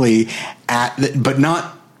hysterically but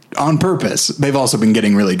not on purpose. They've also been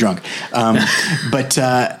getting really drunk, but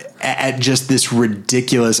at just this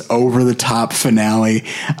ridiculous, over the top finale,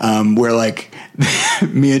 where like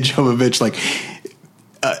Mia Jovovich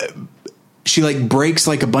she like breaks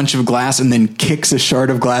like a bunch of glass and then kicks a shard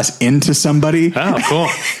of glass into somebody. Oh, cool.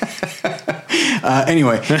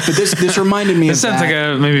 Anyway, but this reminded me this of sounds like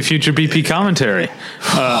a maybe future BP commentary.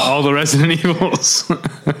 All the Resident Evils.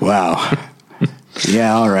 Wow.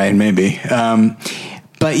 Yeah. All right. Maybe.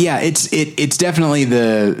 But yeah, it's definitely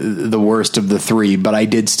the worst of the 3, but I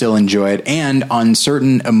did still enjoy it. And on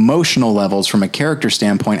certain emotional levels, from a character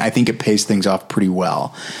standpoint, I think it pays things off pretty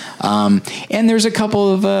well. And there's a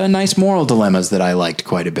couple of nice moral dilemmas that I liked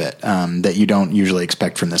quite a bit, that you don't usually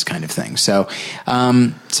expect from this kind of thing. So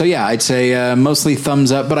yeah, I'd say mostly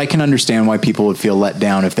thumbs up, but I can understand why people would feel let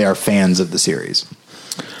down if they are fans of the series.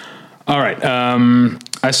 All right.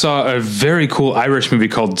 I saw a very cool Irish movie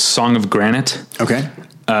called Song of Granite. Okay.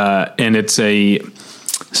 And it's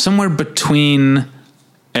somewhere between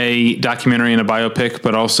a documentary and a biopic,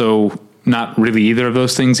 but also not really either of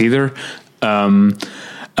those things either.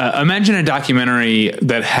 Imagine a documentary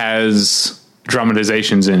that has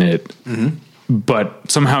dramatizations in it, but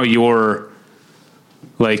somehow you're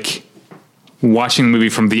like watching the movie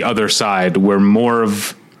from the other side, where more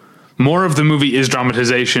of the movie is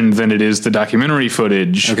dramatization than it is the documentary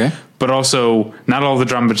footage. Okay. But also not all the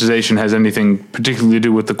dramatization has anything particularly to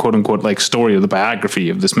do with the quote unquote like story or the biography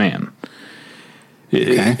of this man.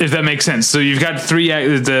 Okay. If that makes sense. So you've got three.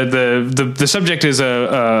 The subject is he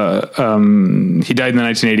died in the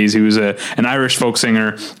 1980s. He was an Irish folk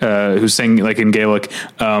singer who sang like in Gaelic,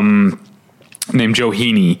 named Joe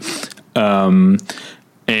Heaney.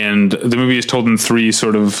 And the movie is told in three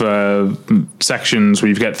sort of sections where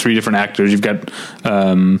you've got three different actors. You've got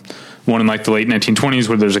one in like the late 1920s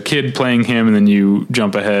where there's a kid playing him, and then you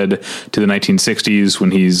jump ahead to the 1960s when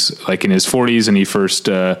he's like in his 40s and he first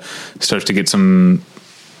starts to get some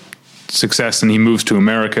success, and he moves to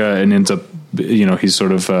America and ends up, he's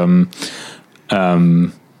sort of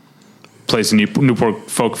plays a Newport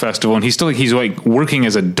Folk Festival, and he's like working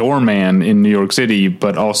as a doorman in New York City,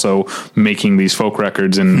 but also making these folk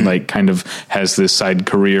records, and like kind of has this side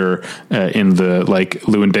career in the like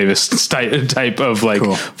Llewyn Davis type of like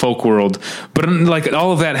folk world. But like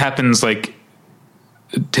all of that happens like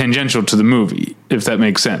tangential to the movie, if that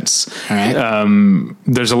makes sense. All right.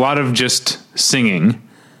 There's a lot of just singing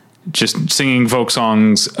folk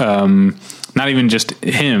songs. Not even just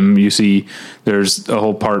him. You see, there's a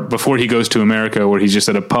whole part before he goes to America where he's just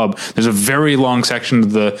at a pub. There's a very long section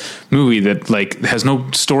of the movie that like has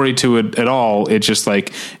no story to it at all. It just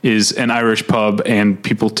like is an Irish pub, and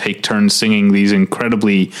people take turns singing these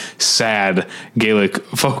incredibly sad Gaelic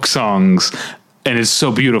folk songs, and it's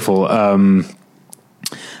so beautiful.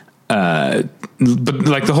 But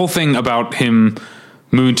like the whole thing about him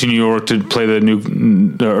moving to New York to play or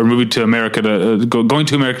moving to America going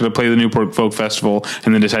to America to play the Newport Folk Festival,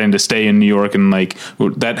 and then deciding to stay in New York, and like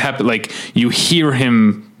that happened. Like you hear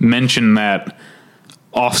him mention that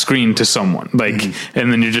off screen to someone, like,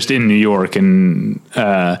 and then you're just in New York, and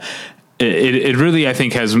it really, I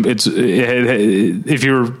think, if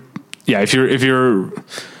you're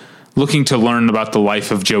looking to learn about the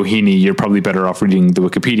life of Joe Heaney, you're probably better off reading the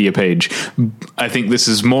Wikipedia page. I think this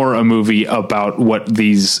is more a movie about what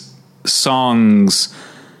these songs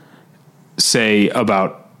say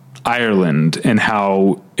about Ireland, and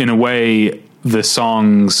how, in a way, the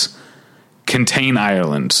songs contain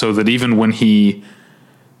Ireland, so that even when he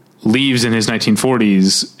leaves in his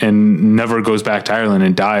 1940s and never goes back to Ireland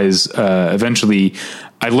and dies, eventually,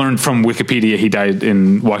 I learned from Wikipedia he died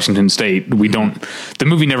in Washington State. The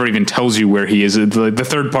movie never even tells you where he is. The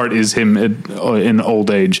third part is him in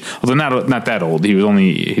old age, although not that old.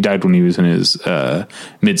 He died when he was in his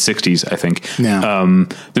mid 60s, I think. Yeah.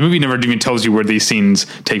 The movie never even tells you where these scenes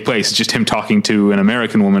take place. It's just him talking to an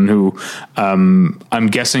American woman who, I'm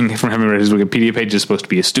guessing from having read his Wikipedia page, is supposed to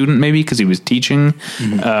be a student, maybe because he was teaching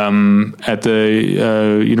at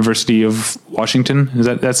the University of Washington.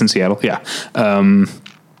 That's in Seattle? Yeah.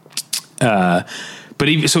 But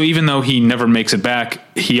even though he never makes it back,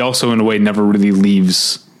 he also in a way never really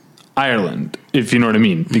leaves Ireland, if you know what I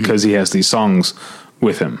mean, because he has these songs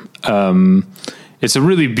with him. It's a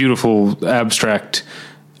really beautiful, abstract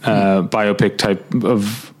biopic type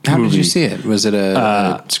of How movie. did you see it? Was it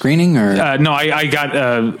a screening or? No, I got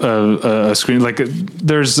a screen. Like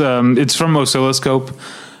there's, it's from Oscilloscope.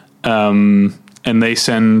 And they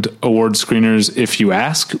send award screeners if you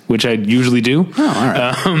ask, which I usually do. Oh, all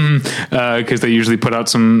right. Cause they usually put out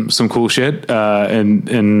some cool shit.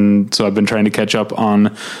 And so I've been trying to catch up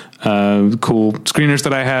on, cool screeners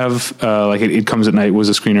that I have. Like It Comes at Night was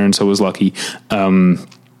a screener, and so was Lucky. And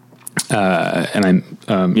I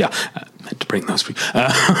meant to bring those for you.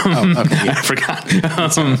 Okay. I forgot.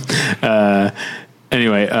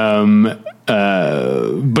 Anyway,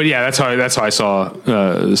 but yeah, that's how I saw,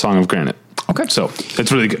 the Song of Granite. Okay. So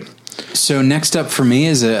it's really good. So next up for me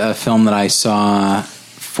is a film that I saw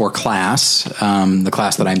for class, the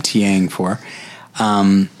class that I'm TAing for.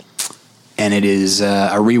 And it is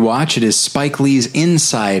a rewatch. It is Spike Lee's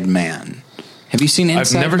Inside Man. Have you seen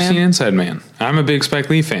Inside Man? I've never seen Inside Man. I'm a big Spike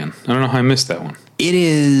Lee fan. I don't know how I missed that one. It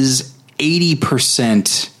is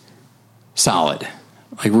 80% solid,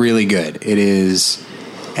 like really good. It is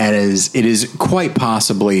quite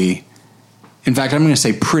possibly, in fact, I'm going to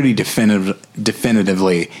say pretty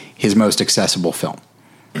definitively his most accessible film.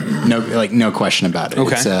 No question about it.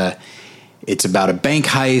 Okay. it's about a bank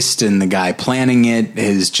heist, and the guy planning it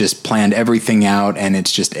has just planned everything out, and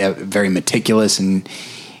it's just very meticulous, and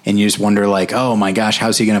you just wonder, like, oh my gosh,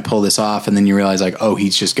 how's he going to pull this off? And then you realize, like, oh,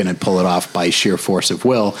 he's just going to pull it off by sheer force of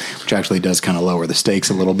will, which actually does kind of lower the stakes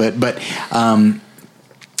a little bit. But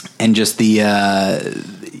and just the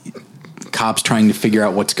cops trying to figure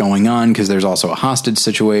out what's going on, because there's also a hostage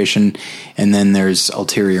situation, and then there's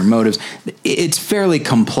ulterior motives. It's fairly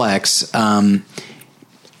complex.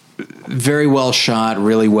 Very well shot,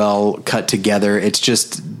 really well cut together. It's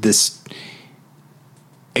just this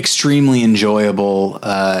extremely enjoyable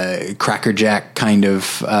crackerjack kind of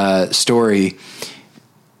story.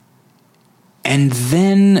 And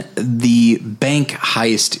then the bank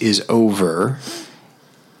heist is over,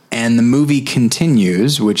 and the movie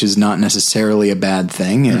continues, which is not necessarily a bad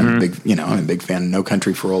thing. Mm-hmm. I'm a big fan of No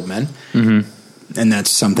Country for Old Men. Mm-hmm. And that's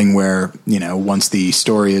something where, once the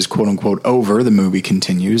story is quote unquote over, the movie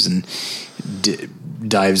continues and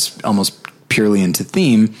dives almost purely into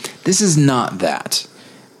theme. This is not that.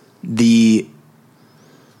 The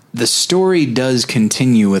story does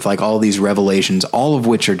continue with, like, all these revelations, all of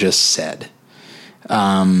which are just said.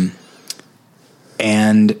 And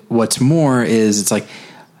what's more is, it's like,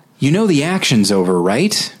 the action's over,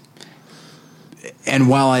 right? And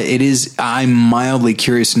while I'm mildly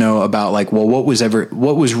curious to know about, like, well, what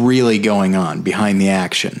was really going on behind the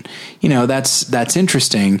action? That's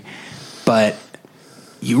interesting, but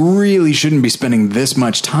you really shouldn't be spending this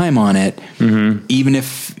much time on it. Mm-hmm. Even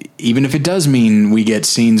if it does mean we get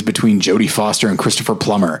scenes between Jodie Foster and Christopher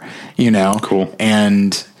Plummer, cool,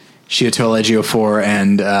 and Chiwetel Ejiofor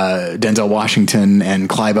and Denzel Washington and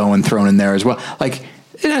Clive Owen thrown in there as well. Like,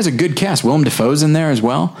 it has a good cast. Willem Dafoe's in there as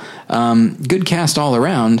well. Good cast all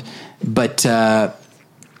around. But yeah,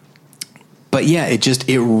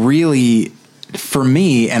 it really, for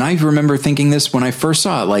me, and I remember thinking this when I first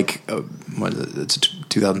saw it, like, it's a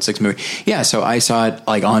 2006 movie. Yeah, so I saw it,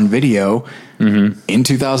 like, on video in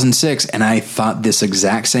 2006, and I thought this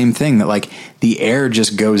exact same thing, that, like, the air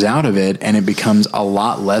just goes out of it and it becomes a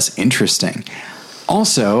lot less interesting.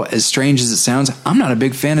 Also, as strange as it sounds, I'm not a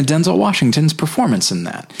big fan of Denzel Washington's performance in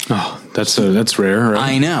that. Oh, that's rare,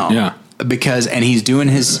 right? I know. Yeah. Because, and he's doing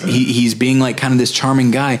he's being, like, kind of this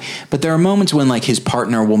charming guy, but there are moments when, like, his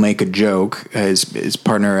partner will make a joke, his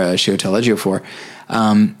partner, Chiwetel Ejiofor,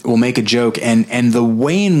 will make a joke, and the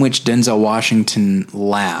way in which Denzel Washington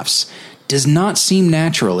laughs does not seem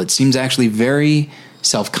natural. It seems actually very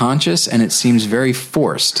self-conscious, and it seems very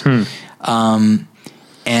forced.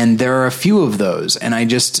 And there are a few of those, and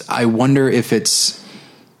I wonder if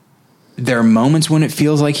there are moments when it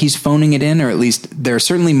feels like he's phoning it in, or at least there are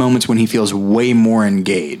certainly moments when he feels way more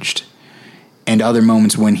engaged, and other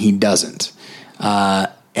moments when he doesn't.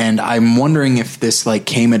 And I'm wondering if this, like,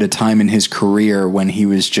 came at a time in his career when he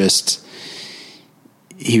was just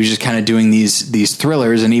kind of doing these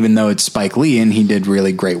thrillers, and even though it's Spike Lee and he did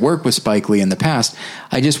really great work with Spike Lee in the past,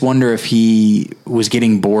 I just wonder if he was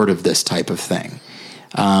getting bored of this type of thing.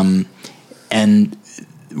 And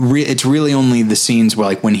it's really only the scenes where,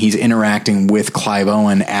 like, when he's interacting with Clive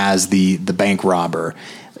Owen as the bank robber,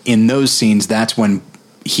 in those scenes, that's when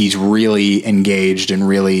he's really engaged and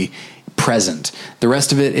really present. The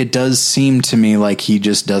rest of it does seem to me like he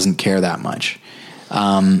just doesn't care that much.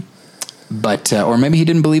 But or maybe he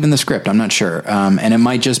didn't believe in the script. I'm not sure. And it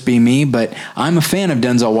might just be me, but I'm a fan of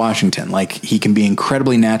Denzel Washington. Like, he can be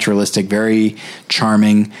incredibly naturalistic, very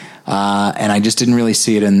charming. And I just didn't really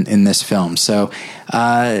see it in this film. So,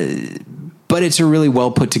 but it's a really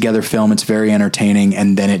well put together film. It's very entertaining.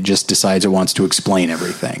 And then it just decides it wants to explain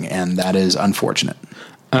everything. And that is unfortunate.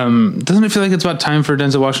 Doesn't it feel like it's about time for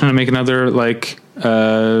Denzel Washington to make another, like,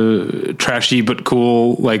 trashy but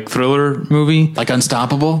cool, like, thriller movie? Like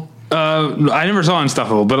Unstoppable? I never saw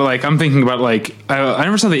Unstoppable, but, like, I'm thinking about, like, I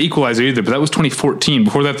never saw The Equalizer either, but that was 2014.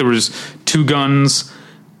 Before that, there was Two Guns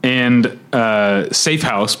and Safe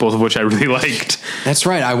House, both of which I really liked. That's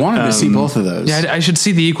right. I wanted to see both of those. Yeah, I should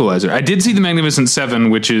see The Equalizer. I did see The Magnificent Seven,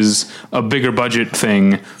 which is a bigger budget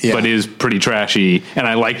thing, but is pretty trashy. And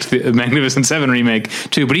I liked the Magnificent Seven remake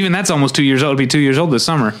too. But even that's almost 2 years old. It'll be 2 years old this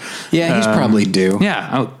summer. Yeah, he's probably due.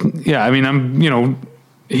 Yeah, I mean,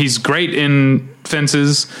 he's great in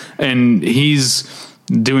Fences, and he's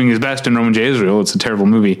doing his best in Roman J. Israel. It's a terrible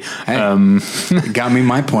movie. Hey, got me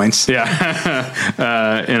my points.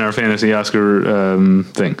 Yeah. In our fantasy Oscar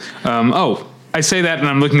thing. I say that, and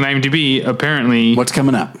I'm looking at IMDb. Apparently, what's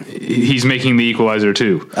coming up? He's making The Equalizer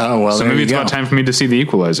too. Oh, well, so maybe it's about time for me to see The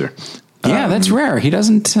Equalizer. Yeah, that's rare. He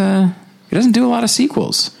doesn't do a lot of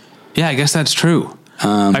sequels. Yeah, I guess that's true.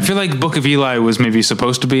 I feel like Book of Eli was maybe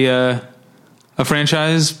supposed to be a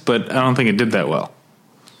franchise, but I don't think it did that well.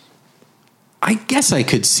 I guess I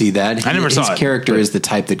could see that. I never saw it. His character is the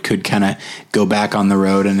type that could kind of go back on the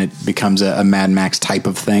road and it becomes a Mad Max type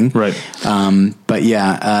of thing. Right. But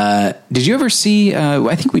yeah, did you ever see,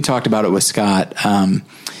 I think we talked about it with Scott.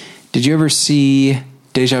 Did you ever see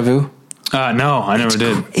Deja Vu? No, I never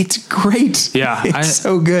did. It's great. Yeah. It's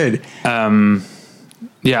so good.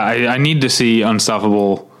 Yeah, I need to see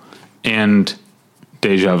Unstoppable and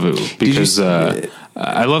Deja Vu because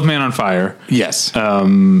I love Man on Fire. Yes.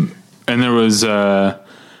 And there was, I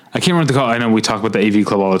can't remember what they call it. I know we talk about the AV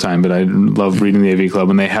Club all the time, but I love reading the AV Club,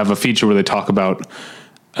 and they have a feature where they talk about,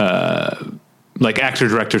 like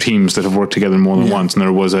actor-director teams that have worked together more than once. And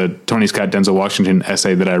there was a Tony Scott, Denzel Washington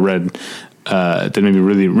essay that I read, that made me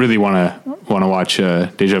really, really want to watch,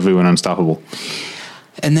 Deja Vu and Unstoppable.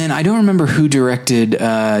 And then I don't remember who directed,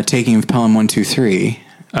 Taking of Pelham 1, 2, 3.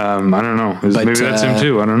 I don't know. Maybe that's him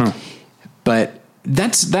too. I don't know. But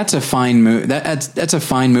that's a fine movie. That's a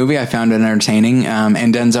fine movie. I found it entertaining.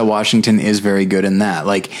 And Denzel Washington is very good in that.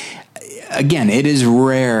 Like, again, it is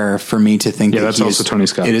rare for me to think that that's also Tony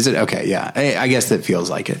Scott. It is it? Okay. Yeah. I guess that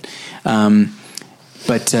feels like it.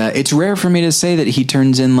 But it's rare for me to say that he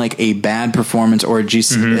turns in like a bad performance or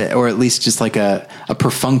just, or at least just like a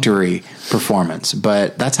perfunctory performance.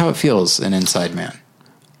 But that's how it feels in Inside Man.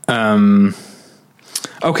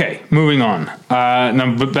 Okay, moving on.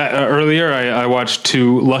 Earlier I watched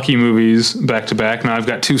 2 Lucky movies back to back. Now I've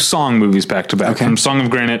got 2 Song movies back to back. From Song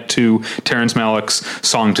of Granite to Terrence Malick's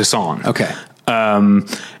Song to Song. Okay. And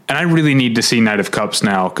I really need to see Night of Cups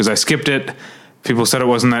now because I skipped it. People said it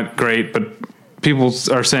wasn't that great, but people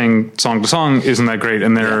are saying Song to Song isn't that great,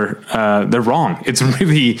 and they're wrong. It's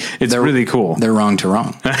really cool. They're wrong to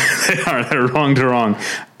wrong. They're wrong to wrong.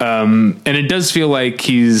 And it does feel like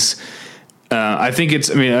he's. I think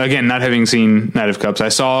it's. I mean, again, not having seen Night of Cups, I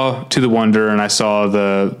saw To the Wonder, and I saw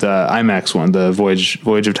the IMAX one, the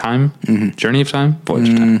Voyage of Time, Journey of Time, Voyage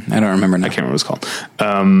of Time. I don't remember now. I can't remember what it's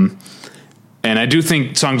called. And I do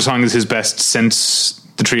think Song to Song is his best since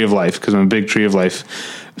The Tree of Life, because I'm a big Tree of Life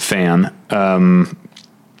fan. And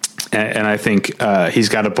I think he's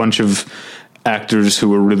got a bunch of actors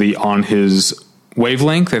who are really on his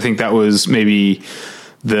wavelength. I think that was maybe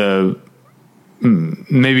the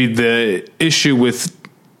issue with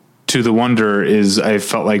To the Wonder is I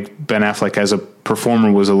felt like Ben Affleck as a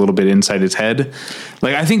performer was a little bit inside his head.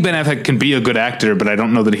 Like, I think Ben Affleck can be a good actor, but I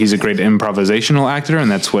don't know that he's a great improvisational actor, and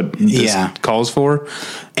that's what this calls for.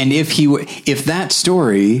 And if that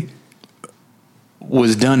story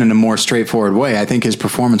was done in a more straightforward way, I think his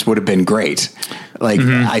performance would have been great. Like,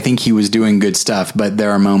 I think he was doing good stuff, but there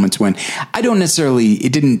are moments when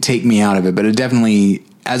it didn't take me out of it, but it definitely,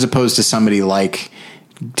 as opposed to somebody like,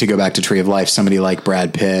 to go back to Tree of Life, somebody like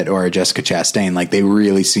Brad Pitt or Jessica Chastain, like they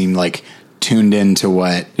really seemed like tuned into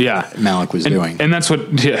what Malick was doing. And that's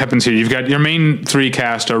what happens here. You've got your main 3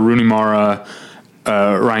 cast are Rooney Mara,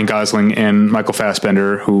 Ryan Gosling, and Michael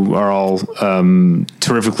Fassbender, who are all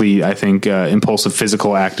terrifically, I think, impulsive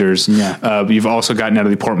physical actors. You've also got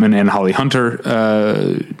Natalie Portman and Holly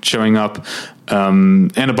Hunter showing up,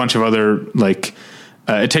 and a bunch of other, like,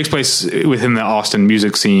 it takes place within the Austin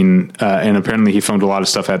music scene, and apparently he filmed a lot of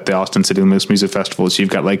stuff at the Austin City Limits Music Festival. So you've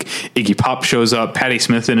got like Iggy Pop shows up, Patti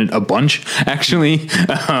Smith in it a bunch, actually.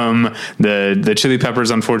 The Chili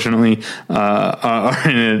Peppers, unfortunately, are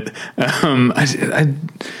in it. I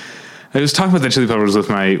was talking about the Chili Peppers with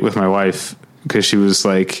my wife because she was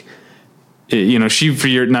like, you know, she's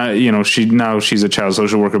a child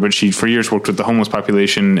social worker, but she for years worked with the homeless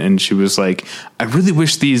population. And she was like, I really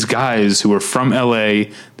wish these guys who are from LA,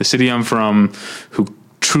 the city I'm from, who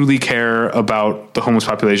truly care about the homeless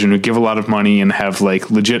population, who give a lot of money and have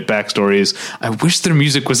like legit backstories, I wish their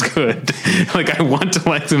music was good. Like, I want to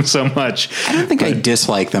like them so much. I don't think I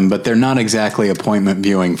dislike them, but they're not exactly appointment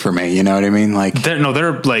viewing for me. You know what I mean? Like,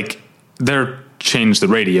 they're changed the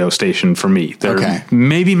radio station for me. They're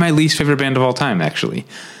maybe my least favorite band of all time, actually.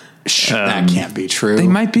 That can't be true. They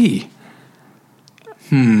might be.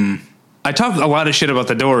 I talk a lot of shit about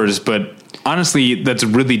the Doors, but honestly, that's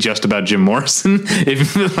really just about Jim Morrison.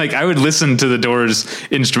 If like, I would listen to the Doors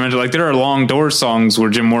instrumental. Like, there are long Doors songs where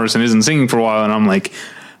Jim Morrison isn't singing for a while, and I'm like,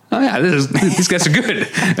 oh yeah, these guys are good.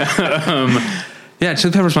 Yeah,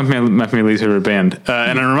 Chili Peppers might be my least favorite band.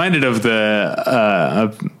 And I'm reminded of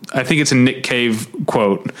I think it's a Nick Cave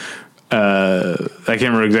quote. I can't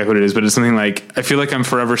remember exactly what it is, but it's something like, I feel like I'm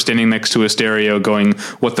forever standing next to a stereo going,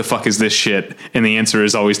 what the fuck is this shit? And the answer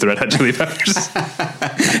is always the Red Hot Chili Peppers.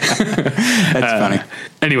 That's funny.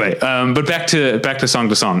 Anyway, but back to Song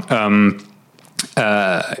to Song.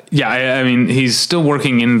 I mean, he's still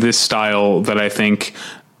working in this style that I think,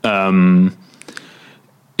 I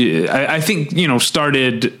think, you know,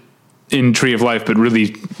 started in Tree of Life, but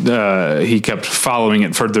really he kept following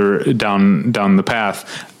it further down the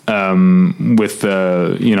path with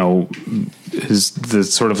the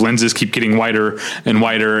sort of lenses keep getting wider and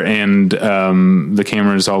wider, and the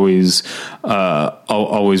camera is always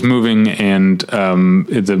moving, and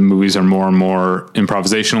the movies are more and more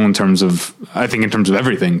improvisational in terms of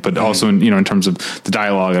everything, but also in terms of the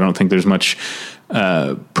dialogue. I don't think there's much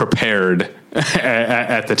prepared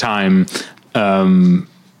at the time.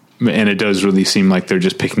 And it does really seem like they're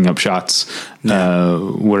just picking up shots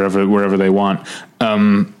wherever they want.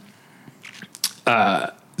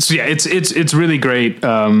 So yeah, it's really great.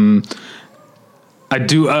 I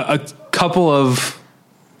do a couple of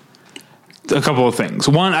things.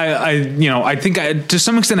 One, I think to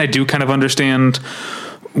some extent I do kind of understand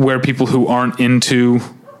where people who aren't into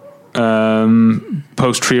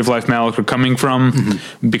post Tree of Life Malick are coming from,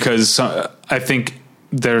 because I think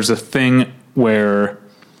there's a thing where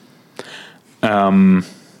the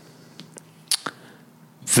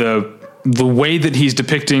way that he's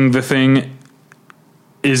depicting the thing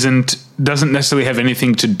doesn't necessarily have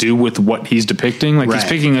anything to do with what he's depicting. Like, he's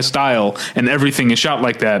picking a style and everything is shot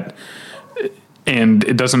like that, and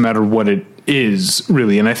it doesn't matter what it is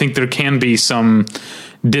really. And I think there can be some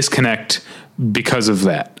disconnect because of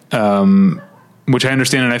that. Which I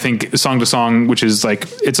understand, and I think Song to Song, which is like,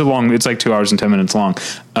 it's like 2 hours and 10 minutes long.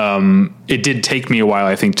 It did take me a while,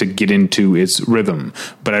 I think, to get into its rhythm,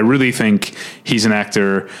 but I really think he's a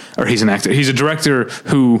director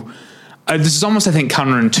who, this is almost, I think,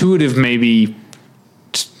 counterintuitive maybe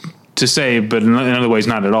to say, but in other ways,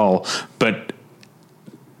 not at all. But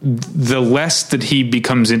the less that he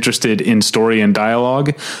becomes interested in story and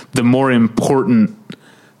dialogue, the more important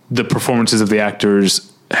the performances of the actors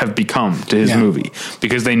have become to his movie,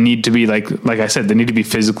 because they need to be like I said, they need to be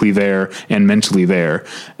physically there and mentally there.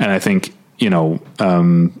 And I think,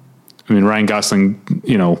 Ryan Gosling,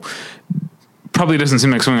 probably doesn't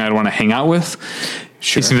seem like something I'd want to hang out with.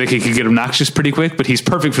 Sure. He seems like he could get obnoxious pretty quick, but he's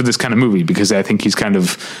perfect for this kind of movie, because I think he's kind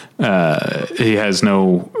of, he has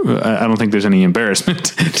no, I don't think there's any embarrassment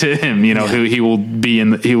to him. He will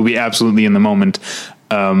be absolutely in the moment.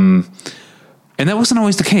 And that wasn't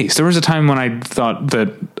always the case. There was a time when I thought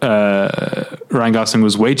that Ryan Gosling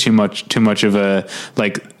was way too much of a,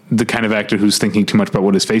 like, the kind of actor who's thinking too much about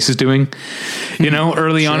what his face is doing,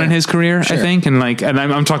 early on in his career, I think. And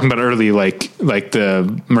I'm talking about early, like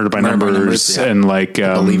the Murder by Numbers, and like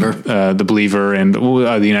The Believer, and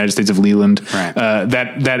the United States of Leland,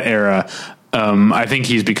 that era. I think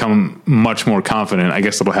he's become much more confident. I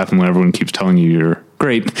guess that'll happen when everyone keeps telling you you're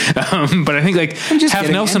great. But I think Half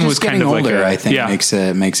Nelson was kind of older, I think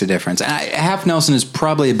makes a difference. And Half Nelson is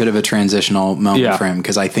probably a bit of a transitional moment for him,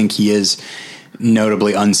 because I think he is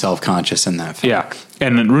notably unself-conscious in that film. Yeah.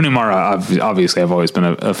 And Rooney Mara, obviously, I've always been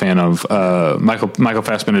a fan of. Michael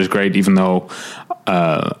Fassbender is great, even though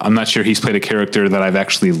I'm not sure he's played a character that I've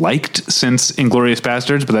actually liked since Inglourious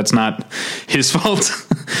Basterds, but that's not his fault.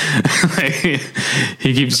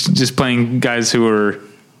 He keeps just playing guys who are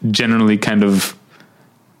generally kind of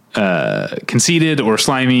conceited or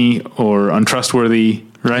slimy or untrustworthy.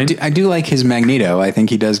 Right. I do like his Magneto. I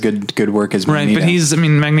think he does good work as Magneto. Right, but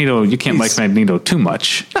Magneto, you can't like Magneto too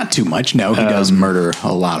much. Not too much. No, he does murder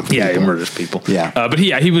a lot of people. Yeah, he murders people. Yeah. But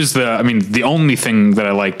he was the only thing that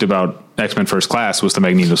I liked about X-Men First Class was the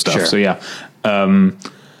Magneto stuff. Sure. So yeah.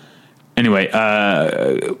 Anyway,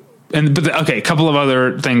 a couple of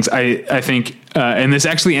other things I think, and this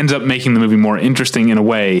actually ends up making the movie more interesting in a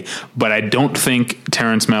way, but I don't think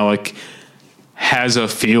Terrence Malick has a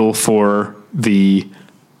feel for this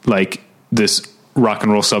rock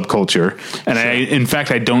and roll subculture. And in fact,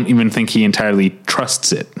 I don't even think he entirely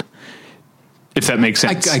trusts it, if that makes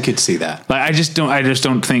sense. I could see that. I just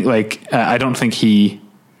don't think I don't think he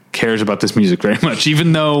cares about this music very much,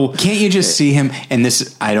 even though. Can't you just see him, and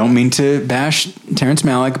this, I don't mean to bash Terrence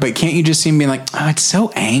Malick, but can't you just see him being like, oh, it's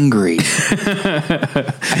so angry.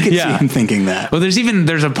 I could see him thinking that. Well,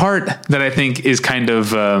 there's a part that I think is kind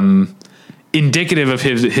of, indicative of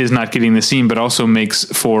his not getting the scene, but also makes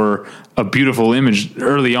for a beautiful image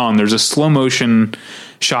early on. There's a slow motion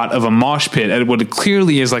shot of a mosh pit at what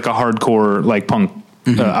clearly is like a hardcore, like punk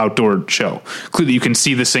outdoor show. Clearly you can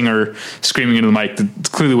see the singer screaming into the mic. That's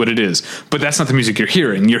clearly what it is, but that's not the music you're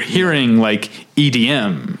hearing. You're hearing like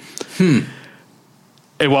EDM.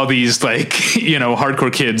 And while these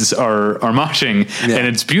hardcore kids are moshing, and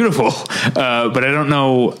it's beautiful. But I don't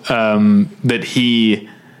know that he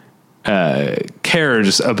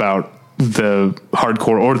cares about the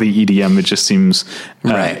hardcore or the EDM. It just seems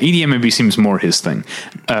EDM maybe seems more his thing.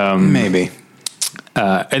 Maybe.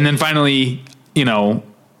 And then finally, I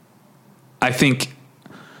think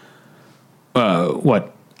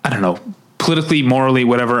what, I don't know, politically, morally,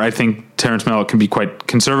 whatever. I think Terrence Malick can be quite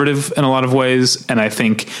conservative in a lot of ways. And I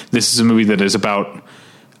think this is a movie that is about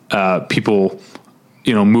people,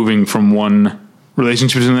 moving from one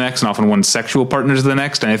relationship to the next, and often one sexual partner to the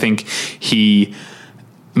next. And I think he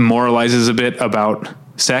moralizes a bit about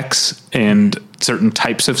sex and certain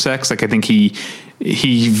types of sex. Like, I think he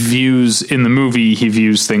views in the movie, he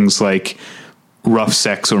views things like rough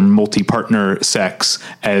sex or multi-partner sex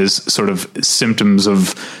as sort of symptoms of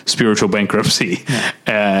spiritual bankruptcy.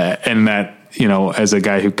 And that, as a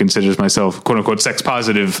guy who considers myself quote unquote sex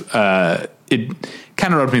positive, it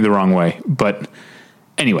kind of rubbed me the wrong way. But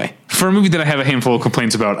anyway, for a movie that I have a handful of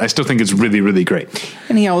complaints about, I still think it's really, really great.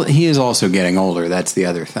 And he is also getting older. That's the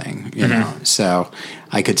other thing, you know. So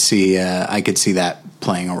I could see that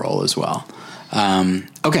playing a role as well.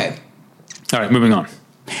 Okay. All right, moving on.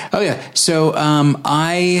 Oh yeah. So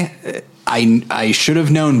I should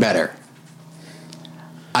have known better.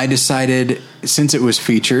 I decided, since it was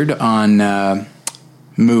featured on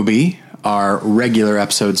Mubi, our regular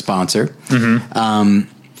episode sponsor, and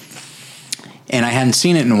I hadn't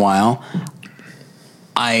seen it in a while,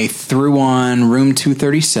 I threw on Room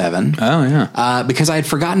 237. Oh yeah. Because I had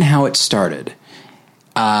forgotten how it started.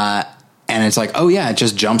 And it's like, oh yeah,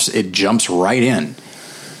 it jumps right in.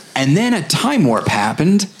 And then a time warp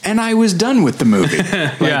happened, and I was done with the movie.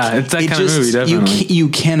 Yeah, it's that kind of movie, definitely. You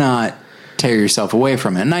cannot tear yourself away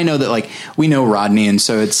from it. And I know that, we know Rodney, and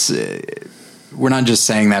so it's we're not just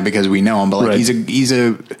saying that because we know him, but right. he's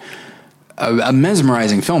a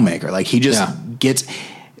mesmerizing filmmaker. Like, he just gets,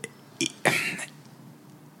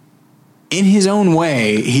 in his own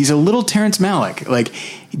way, he's a little Terrence Malick. Like,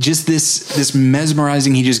 just this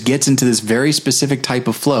mesmerizing, he just gets into this very specific type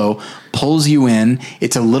of flow, pulls you in.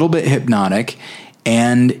 It's a little bit hypnotic.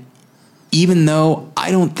 And even though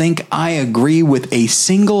I don't think I agree with a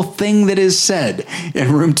single thing that is said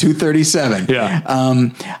in Room 237,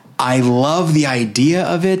 I love the idea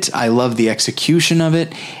of it. I love the execution of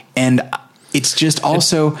it. And it's just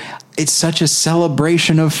also, it's such a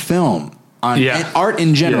celebration of film. Art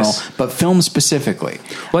in general, but film specifically.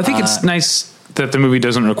 Well, I think it's nice that the movie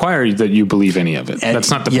doesn't require that you believe any of it. That's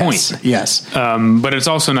not the point. Yes. But it's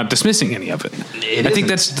also not dismissing any of it. I think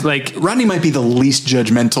that's like, Rodney might be the least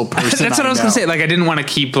judgmental person. That's what I was going to say. Like, I didn't want to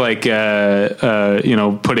keep putting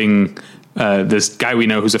this guy we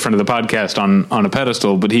know who's a friend of the podcast on a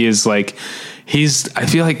pedestal, but he is like, I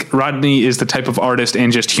feel like Rodney is the type of artist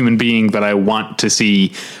and just human being that I want to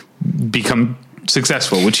see become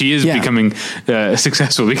successful, which he is becoming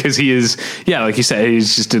successful, because he is, like you said,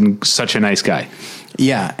 he's just such a nice guy.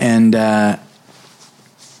 Yeah. And the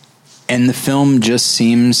film just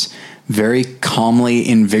seems very calmly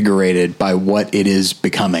invigorated by what it is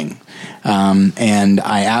becoming. And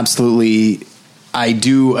I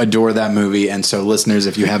do adore that movie. And so, listeners,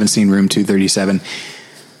 if you haven't seen Room 237,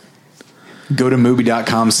 go to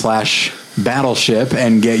Mubi.com/Battleship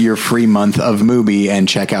and get your free month of Mubi and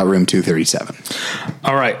check out Room 237.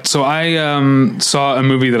 All right. So I saw a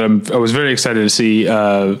movie that I was very excited to see.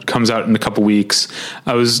 Comes out in a couple weeks.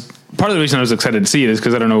 Part of the reason I was excited to see it is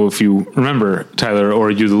because I don't know if you remember, Tyler,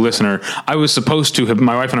 or you, the listener, my wife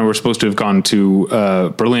and I were supposed to have gone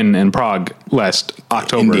to Berlin and Prague last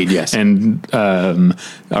October. Indeed, yes. And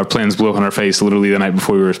our plans blew up on our face literally the night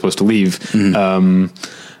before we were supposed to leave.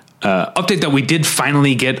 Update that we did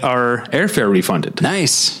finally get our airfare refunded.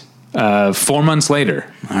 Nice. 4 months later.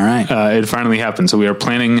 All right. It finally happened. So we are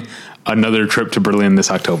planning another trip to Berlin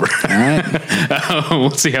this October. All right.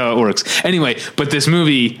 We'll see how it works. Anyway, but this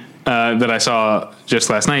movie that I saw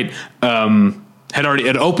just last night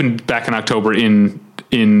had opened back in October in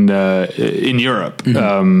Europe.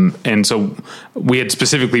 And so we had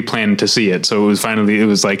specifically planned to see it. So it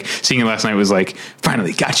was like seeing it last night was like,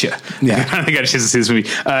 finally gotcha. Yeah. Finally got a chance to see this movie.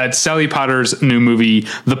 It's Sally Potter's new movie,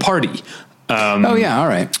 The Party. All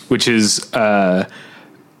right. Which is, Tyler,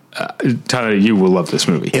 you will love this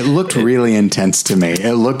movie. It looked really intense to me.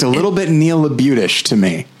 It looked a little bit Neil LaBute-ish to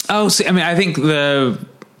me. Oh, see, I mean, I think the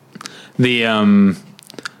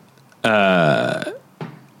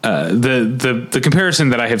comparison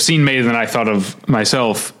that I have seen made that I thought of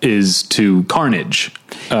myself is to Carnage.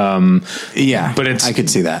 But I could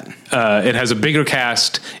see that. It has a bigger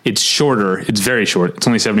cast. It's shorter. It's very short. It's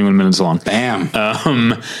only 71 minutes long. Bam.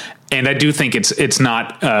 And I do think it's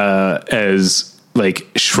not as like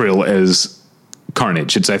shrill as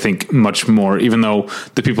Carnage. It's, I think, much more, even though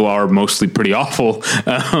the people are mostly pretty awful.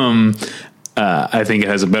 I think it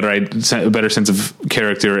has a better sense of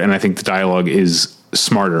character, and I think the dialogue is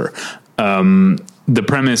smarter. The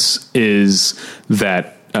premise is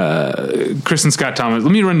that Kristen Scott Thomas.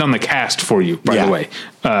 Let me run down the cast for you, by the way,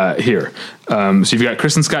 here. So you've got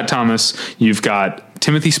Kristen Scott Thomas, you've got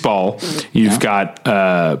Timothy Spall, you've got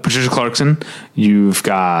Patricia Clarkson, you've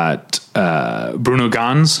got Bruno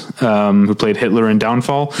Ganz, who played Hitler in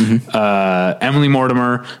Downfall, Emily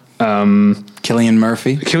Mortimer, Cillian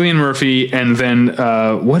Murphy, and then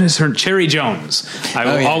what is her? Cherry Jones. I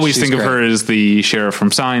will always think of her as the sheriff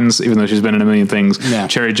from Signs, even though she's been in a million things. Yeah.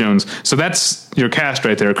 Cherry Jones. So that's your cast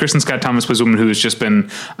right there. Kristen Scott Thomas was a woman who has just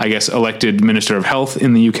been, I guess, elected Minister of Health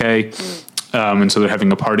in the UK. And so they're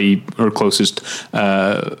having a party, or closest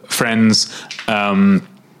friends.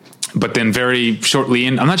 But then very shortly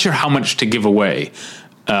in, I'm not sure how much to give away.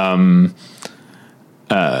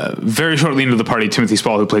 Very shortly into the party, Timothy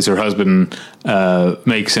Spall, who plays her husband,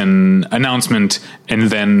 makes an announcement, and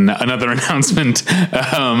then another announcement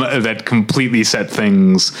that completely set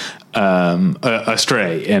things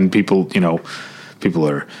astray. And people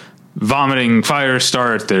are vomiting, fires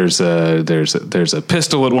start. There's a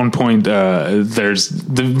pistol at one point.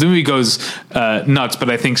 The movie goes nuts, but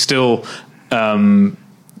I think still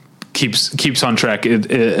keeps on track.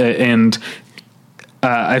 And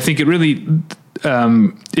I think it really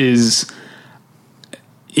is,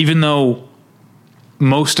 even though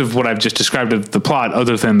most of what I've just described of the plot,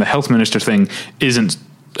 other than the health minister thing, isn't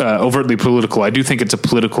overtly political, I do think it's a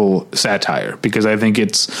political satire, because I think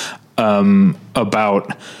it's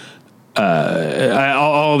about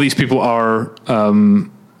all these people are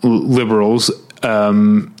liberals,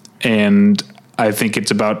 and I think it's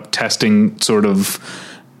about testing sort of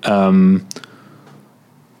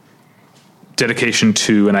dedication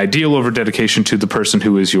to an ideal over dedication to the person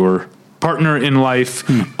who is your partner in life,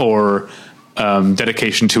 or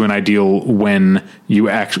dedication to an ideal when you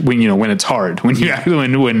act, when it's hard, when you act,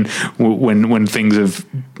 when things of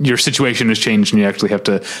your situation has changed and you actually have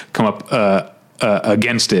to come up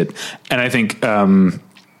against it. And I think the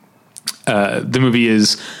movie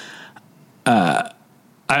is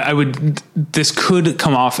this could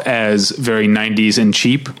come off as very 90s and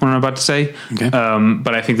cheap, what I'm about to say. Okay.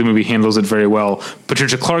 But I think the movie handles it very well.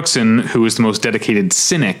 Patricia Clarkson, who is the most dedicated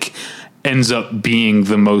cynic, ends up being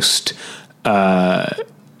the most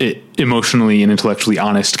emotionally and intellectually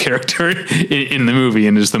honest character in the movie,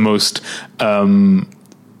 and is the most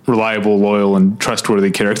reliable, loyal, and trustworthy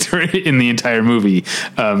character in the entire movie,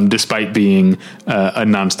 despite being a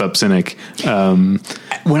nonstop cynic.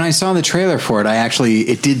 When I saw the trailer for it,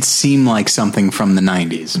 it did seem like something from the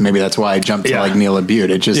 90s. Maybe that's why I jumped to like Neil LaBute.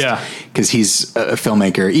 It just, because he's a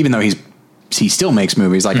filmmaker, even though he still makes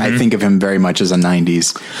movies. Like, I think of him very much as a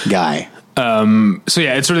 90s guy. So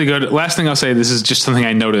yeah, it's really good. Last thing I'll say, this is just something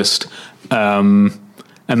I noticed. I'm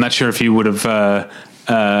not sure if you would have,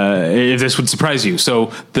 if this would surprise you.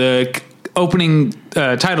 So the opening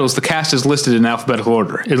titles, the cast is listed in alphabetical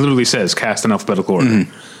order. It literally says cast in alphabetical order.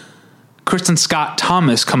 Kristen Scott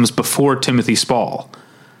Thomas comes before Timothy Spall.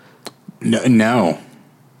 No.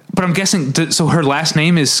 But I'm guessing, so her last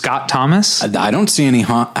name is Scott Thomas? I don't see any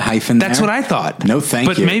hyphen there. That's what I thought. No, thank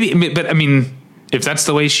you. But I mean, if that's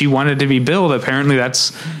the way she wanted to be billed, apparently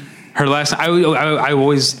that's her last. I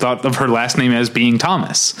always thought of her last name as being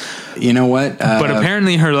Thomas. You know what? But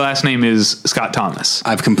apparently her last name is Scott Thomas.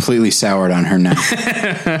 I've completely soured on her now.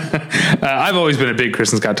 I've always been a big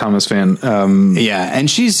Kristen Scott Thomas fan. And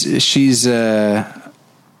she's.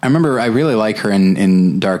 I remember I really like her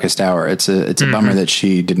in Darkest Hour. It's a bummer that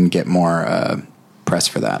she didn't get more press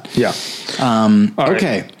for that. Yeah.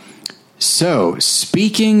 Okay. Right. So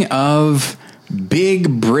speaking of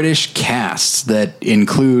big British casts that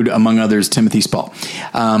include, among others, Timothy Spall,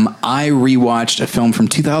 I rewatched a film from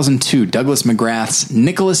 2002, Douglas McGrath's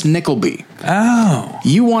Nicholas Nickleby. Oh.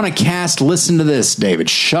 You want to cast? Listen to this, David.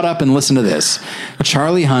 Shut up and listen to this.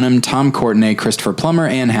 Charlie Hunnam, Tom Courtenay, Christopher Plummer,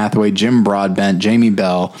 Anne Hathaway, Jim Broadbent, Jamie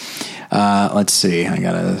Bell. Let's see. I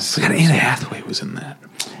got Anne Hathaway was in that.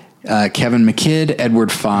 Kevin McKidd,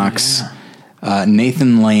 Edward Fox,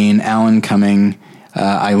 Nathan Lane, Alan Cumming,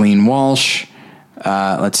 Eileen Walsh.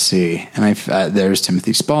 Let's see. And there's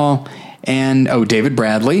Timothy Spall and David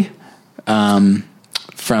Bradley.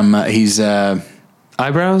 He's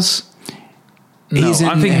Eyebrows. No,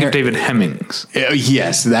 I'm thinking of David Hemmings.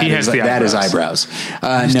 Yes, that is Eyebrows.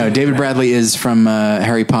 David Bradley is from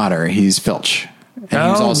Harry Potter. He's Filch. And he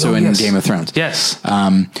was also in Game of Thrones. Yes.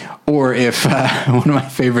 Or if one of my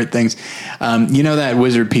favorite things, that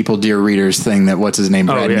Wizard People, Dear Readers thing that what's his name,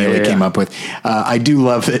 Brad Neely came up with. I do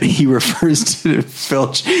love that he refers to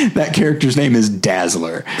Filch. That character's name is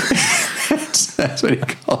Dazzler. That's what he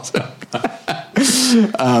calls him.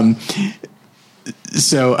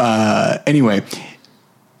 Anyway,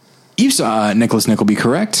 you saw Nicholas Nickleby,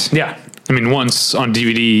 correct? Yeah. I mean, once on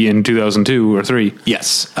DVD in 2002 or 3.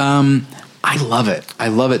 Yes. I love it. I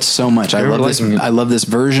love it so much. I love this. liking it. I love this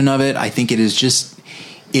version of it. I think it is just,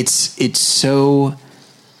 it's so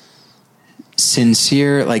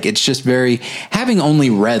sincere. Like, it's just very, having only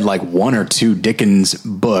read like 1 or 2 Dickens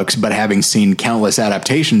books, but having seen countless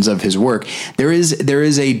adaptations of his work, there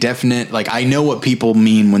is a definite, like, I know what people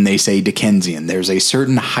mean when they say Dickensian. There's a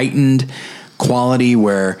certain heightened quality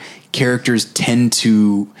where characters tend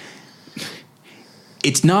to,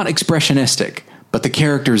 it's not expressionistic, but the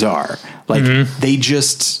characters are like, they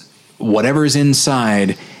just, whatever's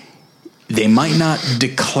inside, they might not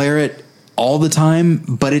declare it all the time,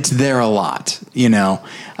 but it's there a lot, you know?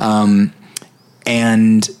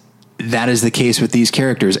 And that is the case with these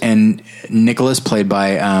characters. And Nicholas, played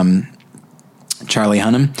by Charlie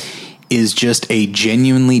Hunnam, is just a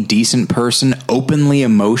genuinely decent person, openly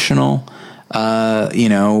emotional, you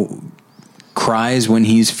know, cries when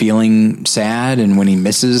he's feeling sad and when he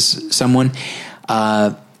misses someone.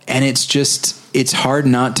 And it's just, it's hard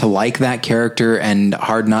not to like that character and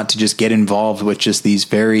hard not to just get involved with just these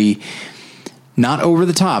very, not over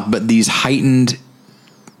the top, but these heightened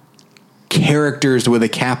characters with a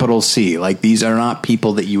capital C. Like, these are not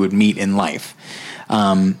people that you would meet in life.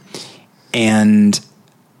 And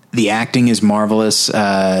the acting is marvelous.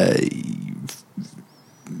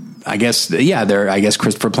 I guess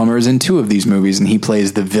Christopher Plummer is in 2 of these movies, and he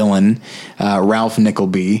plays the villain, Ralph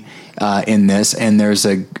Nickleby, in this. And there's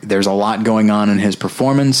a lot going on in his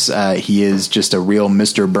performance. He is just a real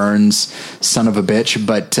Mr. Burns son of a bitch,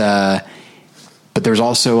 but there's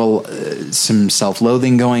also some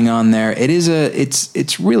self-loathing going on there.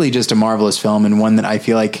 It's really just a marvelous film, and one that I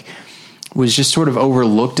feel like was just sort of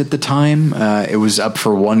overlooked at the time. It was up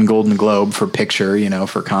for 1 Golden Globe for picture, you know,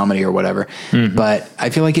 for comedy or whatever. But I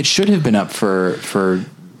feel like it should have been up for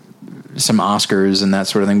some Oscars and that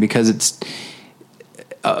sort of thing, because it's,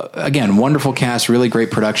 again, wonderful cast, really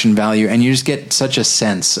great production value, and you just get such a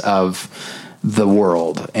sense of the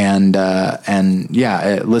world. And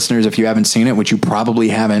yeah, listeners, if you haven't seen it, which you probably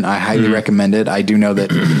haven't, I highly recommend it. I do know that,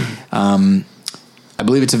 I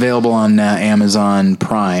believe it's available on Amazon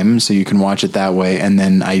Prime, so you can watch it that way. And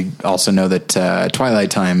then I also know that Twilight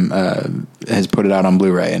Time has put it out on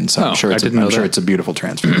Blu-ray, and so I'm sure it's a beautiful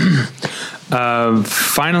transfer.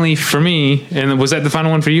 Finally, for me, and was that the final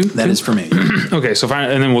one for you? That is for me. Okay, so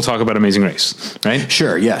finally, and then we'll talk about Amazing Race, right?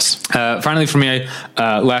 Sure. Yes. Finally, for me,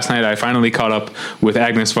 last night I finally caught up with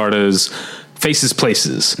Agnes Varda's Faces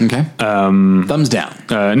Places. Okay. Thumbs down.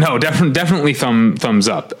 No, definitely thumbs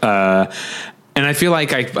up. And I feel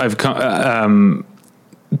like I've come.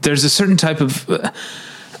 There's a certain type of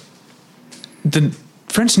the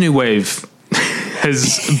French New Wave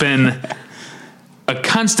has been a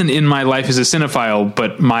constant in my life as a cinephile,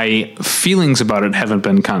 but my feelings about it haven't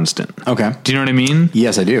been constant. Okay, do you know what I mean?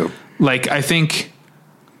 Yes, I do. Like, I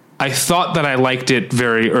thought that I liked it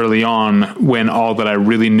very early on, when all that I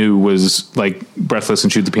really knew was like Breathless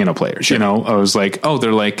and Shoot the Piano Players. Sure. You know, I was like, oh,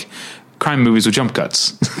 they're like crime movies with jump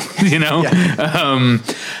cuts, you know? Yeah.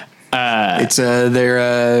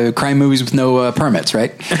 They're crime movies with no permits,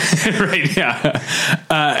 right? Right. Yeah.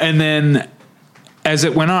 And then as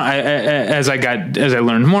it went on, as I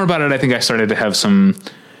learned more about it, I think I started to have some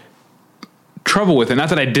trouble with it. Not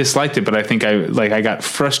that I disliked it, but I think I got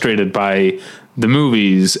frustrated by the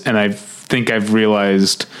movies, and I think I've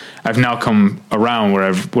now come around where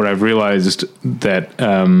I've realized that,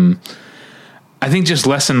 I think just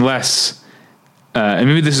less and less, and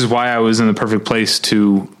maybe this is why I was in the perfect place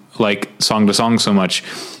to like Song to Song so much.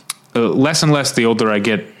 Less and less, the older I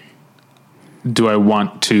get, do I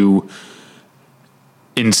want to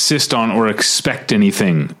insist on or expect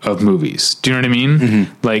anything of movies. Do you know what I mean?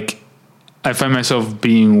 Mm-hmm. Like, I find myself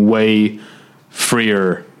being way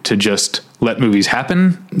freer to just let movies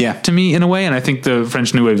happen to me in a way. And I think the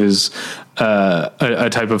French New Wave is a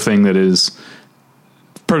type of thing that is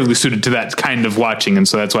perfectly suited to that kind of watching, and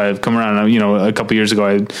so that's why I've come around. You know, a couple years ago,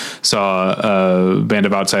 I saw Band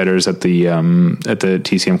of Outsiders at the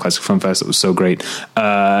TCM Classic Film Fest. It was so great.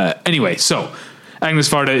 Anyway, so Agnes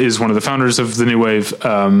Varda is one of the founders of the New Wave,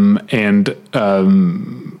 and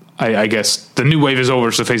I guess the New Wave is over,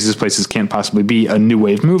 so Faces Places can't possibly be a New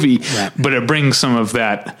Wave movie, right. But it brings some of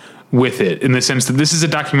that with it, in the sense that this is a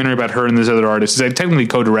documentary about her and this other artist. It's technically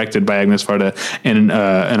co-directed by Agnes Varda and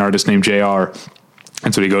an artist named JR.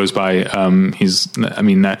 That's what he goes by. I'd say he's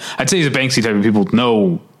a Banksy type of people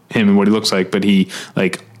know him and what he looks like, but he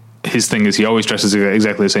like his thing is he always dresses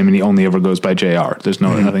exactly the same, and he only ever goes by JR. There's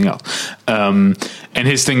nothing else. And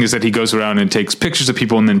his thing is that he goes around and takes pictures of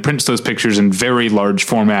people and then prints those pictures in very large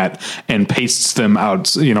format and pastes them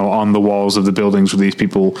out, on the walls of the buildings where these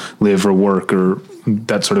people live or work or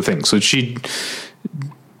that sort of thing. So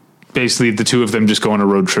basically the two of them just go on a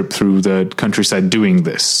road trip through the countryside doing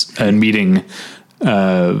this and meeting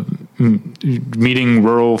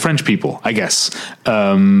rural French people, I guess.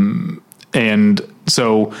 And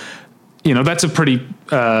so, that's a pretty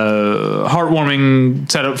heartwarming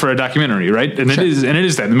setup for a documentary, right? And Sure. it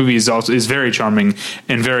is that the movie is very charming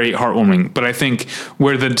and very heartwarming. But I think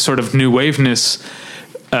where the sort of new waveness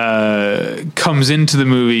comes into the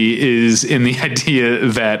movie is in the idea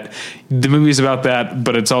that the movie is about that,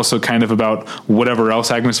 but it's also kind of about whatever else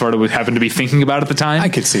Agnes Varda would happen to be thinking about at the time. I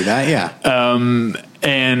could see that. Yeah.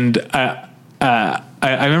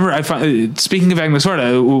 I remember speaking of Agnes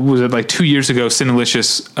Varda, was it like 2 years ago,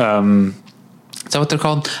 Cinelicious, is that what they're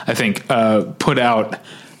called? I think, put out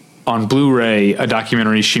on Blu-ray a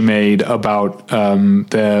documentary she made about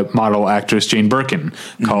the model actress Jane Birkin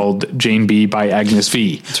called Jane B by Agnes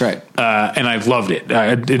V. That's right. And I loved it.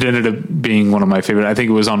 It ended up being one of my favorite. I think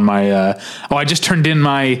it was on my, I just turned in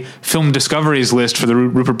my film discoveries list for the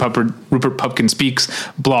Rupert Pupkin Speaks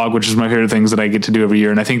blog, which is my favorite things that I get to do every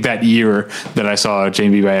year. And I think that year that I saw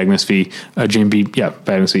Jane B by Agnes V, by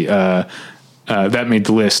Agnes V, that made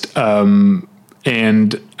the list.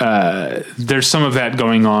 And there's some of that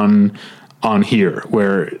going on here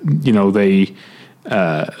where,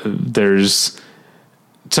 there's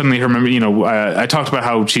suddenly her memory, I talked about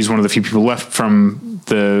how she's one of the few people left from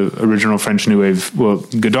the original French New Wave. Well,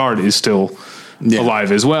 Godard is still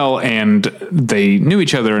alive as well. And they knew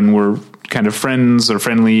each other and were kind of friends or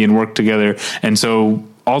friendly and worked together. And so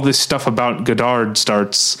all this stuff about Godard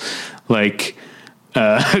starts like,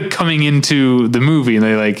 coming into the movie, and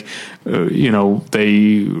they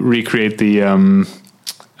they recreate the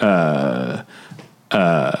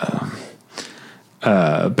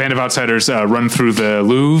Band of Outsiders run through the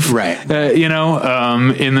Louvre, right?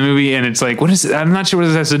 In the movie, and it's like, what is it? I'm not sure what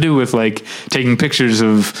this has to do with like taking pictures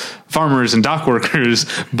of farmers and dock workers,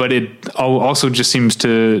 but it also just seems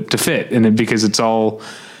to fit, and because it's all.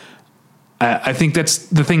 I think that's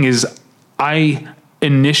the thing is I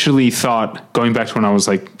initially thought, going back to when I was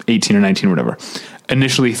like 18 or 19 or whatever,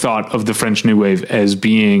 initially thought of the French New Wave as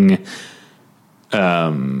being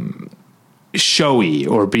showy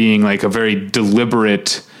or being like a very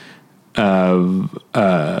deliberate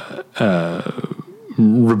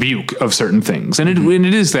rebuke of certain things. And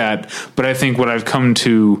it is that, but I think what I've come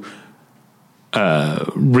to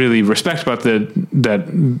really respect about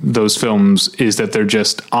those films is that they're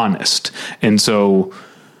just honest. And so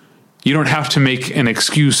you don't have to make an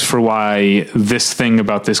excuse for why this thing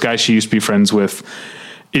about this guy she used to be friends with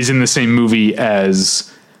is in the same movie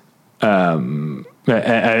as the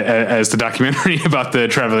documentary about the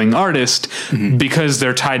traveling artist, because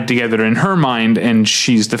they're tied together in her mind and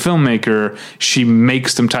she's the filmmaker. She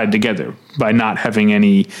makes them tied together by not having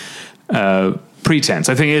any pretense.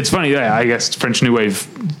 I think it's funny. I guess French New Wave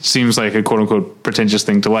seems like a quote unquote pretentious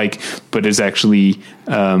thing to like, but is actually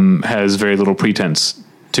has very little pretense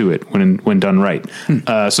to it when done right.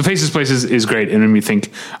 So Faces Places is great, and made me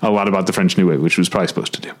think a lot about the French New Wave, which was probably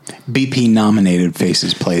supposed to do. BP nominated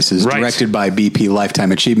Faces Places, right. Directed by BP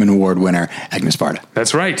Lifetime Achievement Award winner Agnes Varda.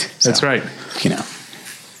 That's right. That's right. Why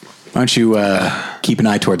don't you keep an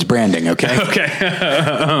eye towards branding, okay? Okay.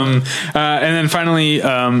 And then finally,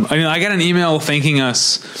 I got an email thanking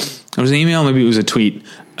us. It was an email, maybe it was a tweet,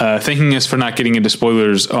 thanking us for not getting into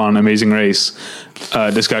spoilers on Amazing Race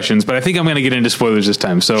discussions, but I think I'm going to get into spoilers this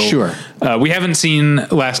time. So sure. We haven't seen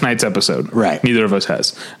last night's episode. Right. Neither of us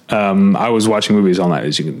has. I was watching movies all night,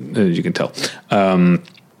 as you can tell.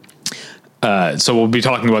 So we'll be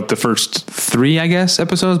talking about the first 3, I guess,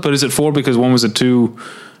 episodes, but is it 4 because one was a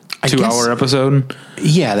 2-hour episode?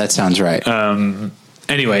 Yeah, that sounds right.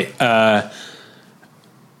 Anyway, I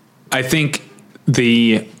think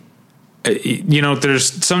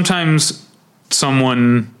there's sometimes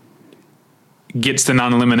someone gets the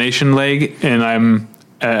non-elimination leg and I'm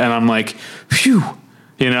like, phew,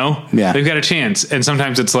 yeah, they've got a chance. And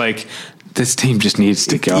sometimes it's like, this team just needs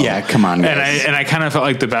to go. Yeah, come on, guys. And I kind of felt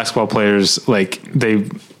like the basketball players, like they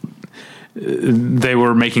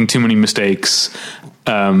were making too many mistakes.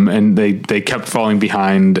 And they kept falling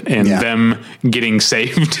behind, and them getting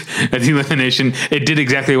saved at the elimination, it did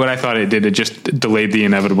exactly what I thought it did. It just delayed the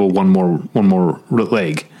inevitable one more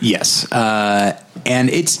leg. Yes. And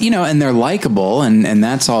it's, and they're likable and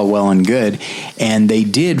that's all well and good. And they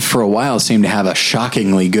did for a while seem to have a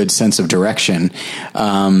shockingly good sense of direction.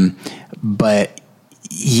 But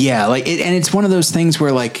Yeah, like and it's one of those things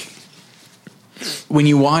where like when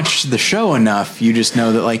you watch the show enough, you just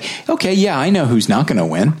know that like, okay, yeah, I know who's not going to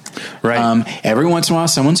win. Right. Every once in a while,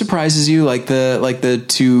 someone surprises you, like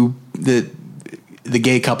the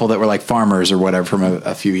gay couple that were like farmers or whatever from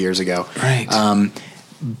a few years ago. Right.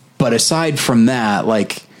 But aside from that,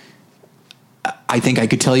 like, I think I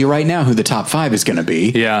could tell you right now who the top 5 is going to be.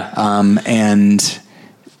 Yeah.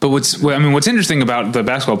 But what's interesting about the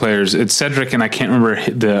basketball players, it's Cedric, and I can't remember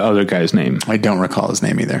the other guy's name. I don't recall his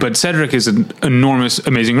name either. But Cedric is an enormous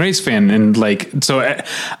Amazing Race fan, and like, so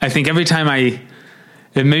I think every time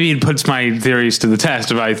maybe it puts my theories to the test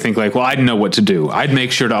if I think like, well, I'd know what to do. I'd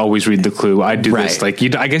make sure to always read the clue. I'd do this. Like,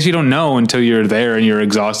 I guess you don't know until you're there and you're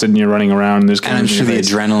exhausted and you're running around. And there's I'm sure the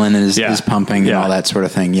adrenaline is pumping and all that sort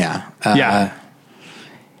of thing. Yeah. Yeah.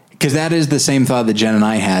 Because that is the same thought that Jen and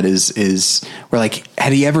I had is we're like,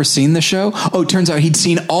 had he ever seen the show? Oh, it turns out he'd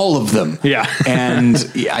seen all of them. Yeah. And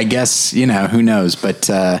I guess, who knows, but,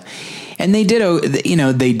 and they did,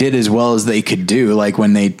 they did as well as they could do. Like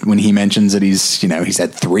when he mentions that he's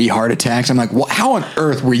had 3 heart attacks. I'm like, well, how on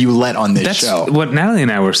earth were you let on this show? That's what Natalie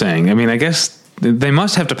and I were saying. I mean, I guess they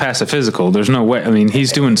must have to pass a physical. There's no way. I mean,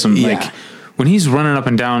 he's doing some like, when he's running up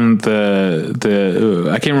and down the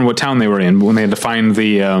I can't remember what town they were in, but when they had to find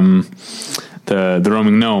the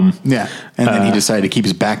roaming gnome. Yeah. And then he decided to keep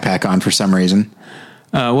his backpack on for some reason.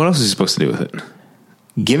 What else is he supposed to do with it?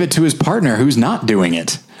 Give it to his partner who's not doing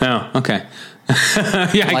it. Oh, okay.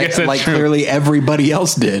 Yeah, I guess that's true. Clearly everybody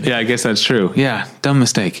else did. Yeah, I guess that's true. Yeah, dumb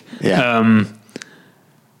mistake. Yeah.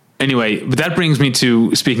 Anyway, but that brings me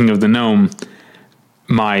to, speaking of the gnome,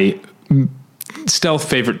 my stealth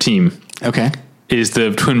favorite team. Okay. Is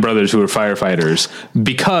the twin brothers who are firefighters,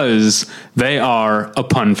 because they are a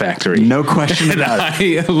pun factory. No question about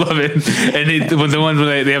it. I love it. And when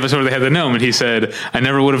the episode where they had the gnome, and he said, "I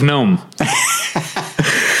never would have known."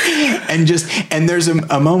 and there's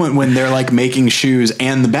a moment when they're like making shoes,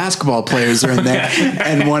 and the basketball players are in there,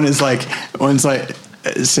 and one's like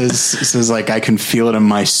says like, I can feel it in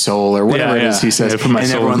my soul, or whatever it is he says. Put my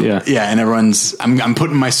soul, and everyone's I'm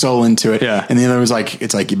putting my soul into it. Yeah. And the other was like,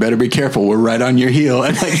 it's like, you better be careful, we're right on your heel.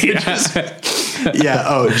 And like, Jen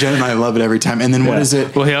and I love it every time. And then what is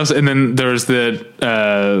it? Well, and then there's the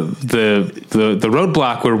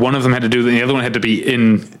roadblock where one of them had to do and the other one had to be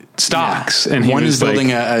in stocks, and one is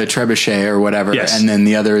building a trebuchet or whatever, yes. And then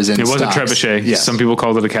the other is in stocks. It was a trebuchet. Yes. Some people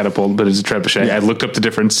called it a catapult, but it's a trebuchet. Yeah. I looked up the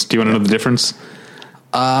difference. Do you want to know the difference?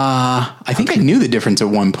 I think I knew the difference at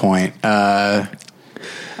one point. A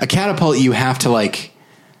catapult, you have to like,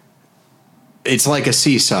 it's like a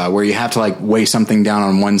seesaw where you have to like weigh something down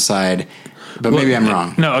on one side, but maybe I'm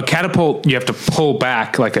wrong. No, a catapult, you have to pull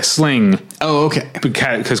back like a sling. Oh, okay.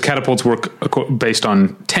 Because catapults work based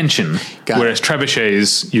on tension, whereas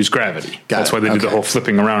trebuchets use gravity. That's why they do the whole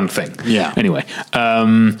flipping around thing. Yeah. Anyway,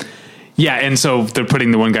 yeah, and so they're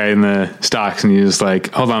putting the one guy in the stocks, and he's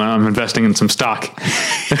like, "Hold on, I'm investing in some stock."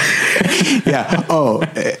 Yeah. Oh,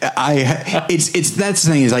 it's that's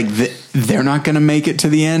the thing is like they're not going to make it to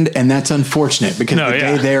the end, and that's unfortunate because the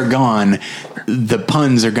day they're gone, the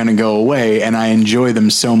puns are going to go away, and I enjoy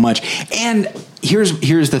them so much. And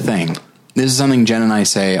here's the thing. This is something Jen and I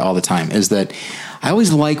say all the time, is that I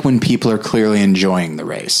always like when people are clearly enjoying the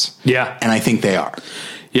race. Yeah. And I think they are.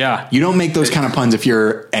 Yeah. You don't make those kind of puns if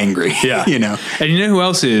you're angry. Yeah. You know? And you know who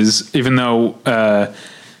else is, even though,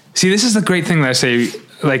 see, this is the great thing that I say,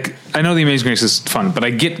 like, I know The Amazing Race is fun, but I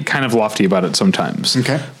get kind of lofty about it sometimes.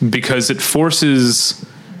 Okay. Because it forces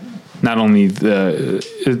not only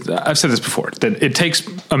I've said this before, that it takes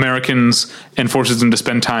Americans and forces them to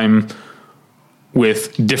spend time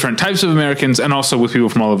with different types of Americans and also with people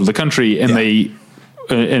from all over the country, and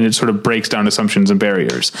and it sort of breaks down assumptions and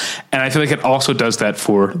barriers. And I feel like it also does that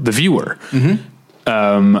for the viewer.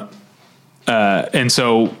 Mm-hmm. And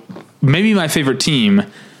so maybe my favorite team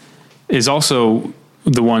is also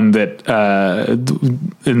the one that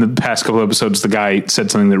in the past couple of episodes, the guy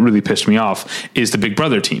said something that really pissed me off, is the Big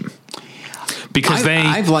Brother team. Because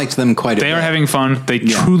I've liked them quite a bit. They are having fun. They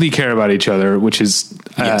truly care about each other, which is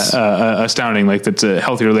astounding. Like, that's a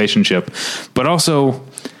healthy relationship. But also,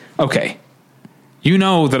 okay, you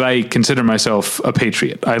know that I consider myself a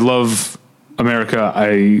patriot. I love America.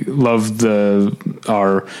 I love the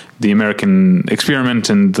American experiment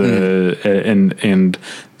and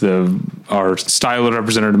our style of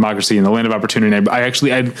representative democracy and the land of opportunity.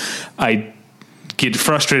 I get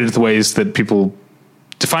frustrated at the ways that people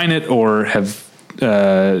define it or have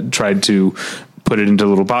tried to put it into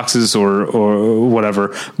little boxes or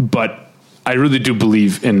whatever. But I really do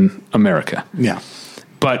believe in America. Yeah.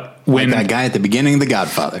 But when like that guy at the beginning of The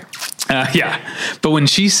Godfather. But when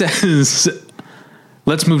she says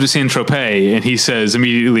let's move to Saint-Tropez. And he says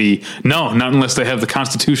immediately, no, not unless they have the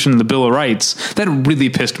Constitution and the Bill of Rights. That really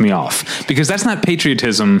pissed me off, because that's not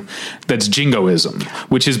patriotism. That's jingoism,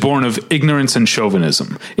 which is born of ignorance and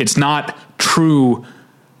chauvinism. It's not true,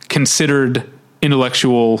 considered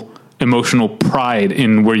intellectual, emotional pride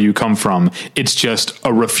in where you come from. It's just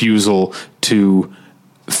a refusal to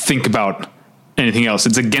think about anything else.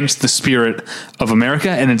 It's against the spirit of America,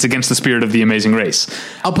 and it's against the spirit of The Amazing Race.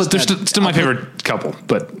 They're still my favorite couple,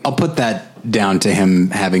 but I'll put that down to him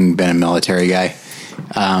having been a military guy.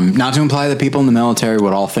 Not to imply that people in the military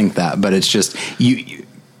would all think that, but it's just you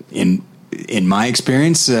in my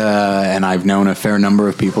experience, and I've known a fair number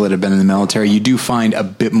of people that have been in the military, you do find a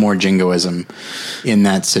bit more jingoism in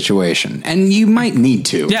that situation, and you might need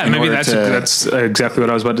to. Yeah, maybe that's exactly what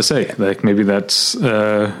I was about to say. Like, maybe that's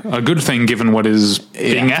a good thing given what is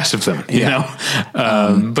being asked of them. You know,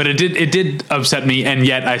 but it did upset me, and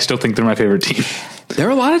yet I still think they're my favorite team. There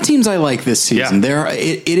are a lot of teams I like this season. Yeah.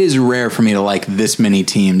 It is rare for me to like this many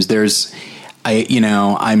teams.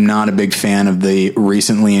 I'm not a big fan of the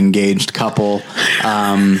recently engaged couple.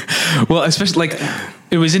 Well, especially like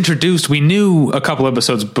it was introduced. We knew a couple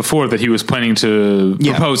episodes before that he was planning to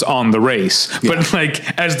propose on the race. Yeah. But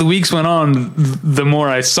like as the weeks went on, the more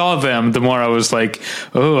I saw them, the more I was like,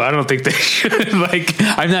 oh, I don't think they should. Like,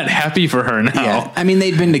 I'm not happy for her now. Yeah. I mean,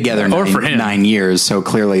 they'd been together for 9 years, so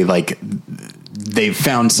clearly, like, they've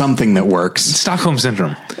found something that works. Stockholm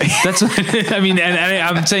syndrome. That's what, I mean, and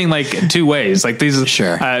I'm saying like two ways. Like these are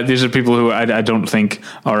people who I don't think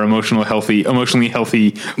are emotionally healthy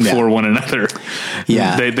for one another.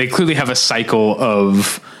 Yeah. They clearly have a cycle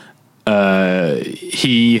of,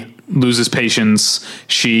 he loses patience.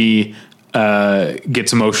 She,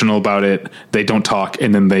 gets emotional about it. They don't talk,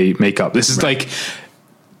 and then they make up. This is like,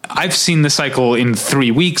 I've seen the cycle in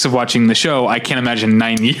 3 weeks of watching the show. I can't imagine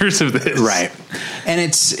 9 years of this. Right.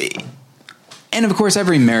 And of course,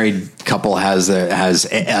 every married couple has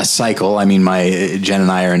a cycle. I mean, Jen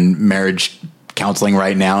and I are in marriage counseling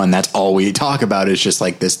right now, and that's all we talk about is just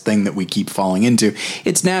like this thing that we keep falling into.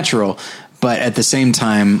 It's natural, but at the same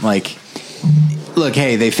time, like, look,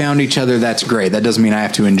 hey, they found each other. That's great. That doesn't mean I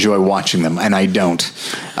have to enjoy watching them, and I don't.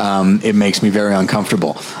 It makes me very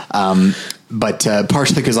uncomfortable. But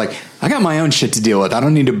partially because, like, I got my own shit to deal with. I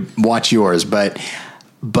don't need to watch yours. But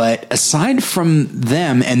aside from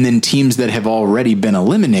them and then teams that have already been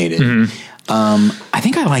eliminated, I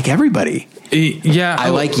think I like everybody. Yeah. I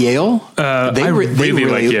like Yale. I really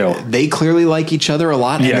like Yale. They clearly like each other a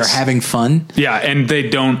lot, and they're having fun. Yeah, and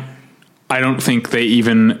I don't think they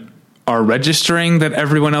even are registering that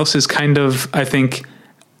everyone else is kind of, I think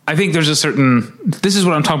there's a certain, this is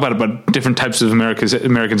what I'm talking about different types of Americans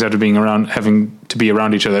having to be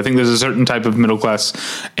around each other. I think there's a certain type of middle class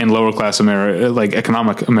and lower class like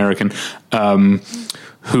economic American,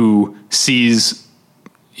 who sees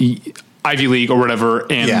Ivy League or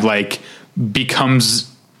whatever and like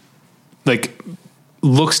becomes like,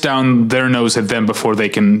 looks down their nose at them before they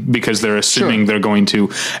can, because they're assuming they're going to.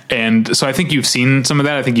 And so I think you've seen some of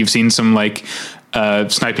that. I think you've seen some like,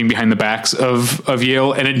 sniping behind the backs of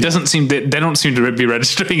Yale, and it doesn't seem that they don't seem to be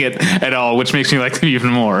registering it at all, which makes me like them even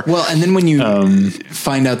more. Well, and then when you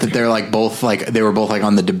find out that they're like both like they were both like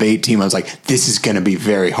on the debate team, I was like, this is going to be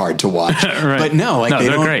very hard to watch. Right. But no,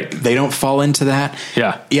 they're great. They don't fall into that.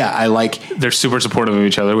 Yeah, I like. They're super supportive of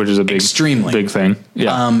each other, which is a extremely big thing.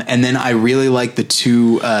 Yeah, and then I really like the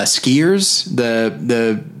two skiers,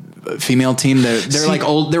 the female team. They're like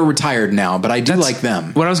old, they're retired now, but I do like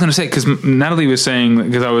them. What I was going to say, because Natalie was saying,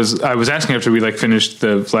 because I was asking after we like finished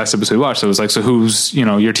the last episode we watched, I was like, so who's,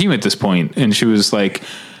 your team at this point? And she was like,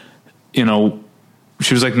 normally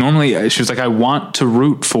she was like, I want to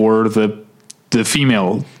root for the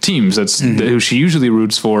female teams. That's who she usually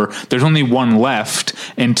roots for. There's only one left.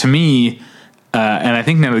 And to me, and I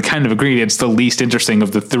think Natalie kind of agreed, it's the least interesting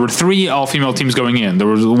there were 3 all-female teams going in. There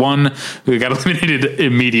was one who got eliminated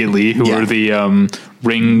immediately, who were the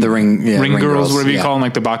ring girls, whatever you call them,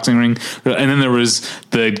 like the boxing ring. And then there was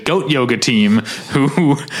the goat yoga team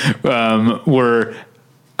who were,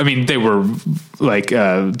 I mean, they were like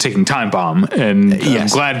taking time bomb, and I'm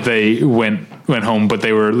glad they went home, but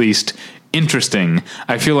they were at least interesting.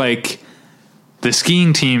 I feel like the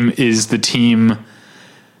skiing team is the team.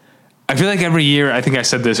 I feel like every year, I think I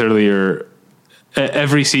said this earlier,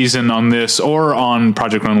 every season on this or on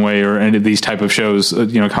Project Runway or any of these type of shows,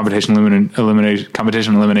 competition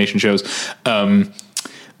elimination shows,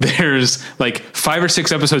 there's like 5 or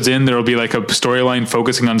 6 episodes in, there'll be like a storyline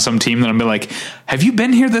focusing on some team that I'm like, have you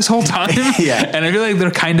been here this whole time? Yeah. And I feel like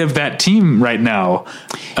they're kind of that team right now.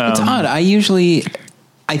 It's odd.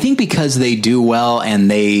 I think because they do well and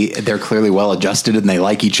they're clearly well adjusted and they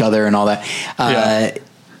like each other and all that.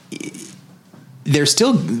 We're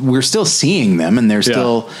still seeing them, and they're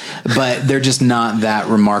still, but they're just not that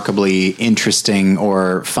remarkably interesting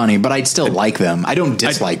or funny. But I'd still like them. I don't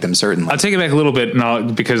dislike them, certainly. I'll take it back a little bit now,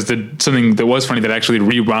 because something that was funny that I actually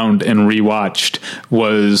rewound and rewatched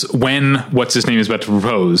was when what's his name is about to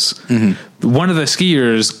propose. Mm-hmm. One of the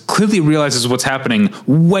skiers clearly realizes what's happening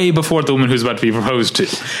way before the woman who's about to be proposed to,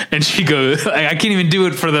 and she goes, "I can't even do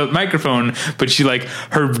it for the microphone," but she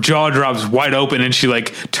her jaw drops wide open, and she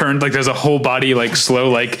turned there's a whole body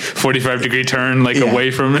slow 45-degree turn away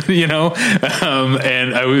from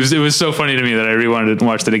and it was so funny to me that I rewinded and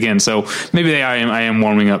watched it again. So maybe I am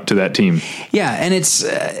warming up to that team. Yeah, and it's.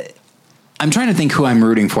 I'm trying to think who I'm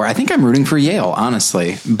rooting for. I think I'm rooting for Yale,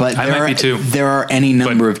 honestly. But there are any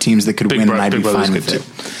number of teams that could win, and I'd be fine with it.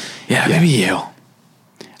 Yeah, maybe Yale.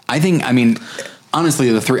 Honestly,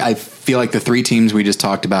 I feel like the three teams we just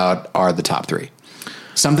talked about are the top three.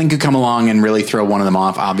 Something could come along and really throw one of them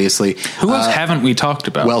off, obviously. Who else haven't we talked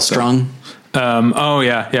about? Well-Strung.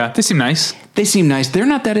 They seem nice. They're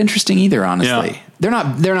not that interesting either, honestly. Yeah. They're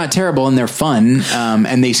not terrible, and they're fun,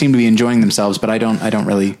 and they seem to be enjoying themselves, but I don't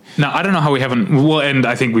really. Now, I don't know how we haven't, and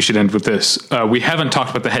I think we should end with this. We haven't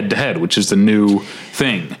talked about the head-to-head, which is the new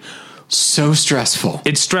thing. So stressful.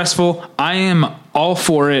 It's stressful. I am all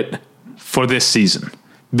for it for this season,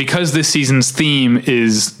 because this season's theme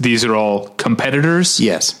is these are all competitors.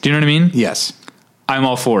 Yes. Do you know what I mean? Yes. I'm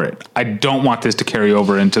all for it. I don't want this to carry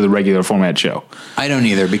over into the regular format show. I don't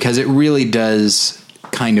either, because it really does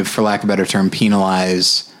kind of, for lack of a better term,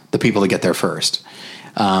 penalize the people that get there first.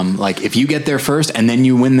 If you get there first and then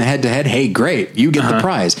you win the head-to-head, hey, great, you get the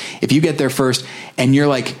prize. If you get there first and you're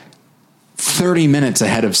 30 minutes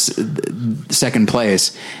ahead of second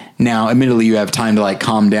place, now, admittedly, you have time to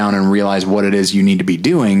calm down and realize what it is you need to be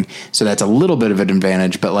doing. So that's a little bit of an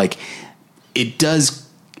advantage, but it does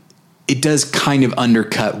kind of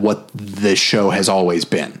undercut what the show has always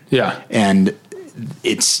been. Yeah. And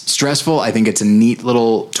it's stressful. I think it's a neat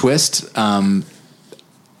little twist. I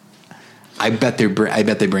bet they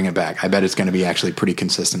bring it back. I bet it's going to be actually pretty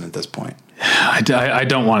consistent at this point. I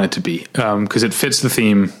don't want it to be, because it fits the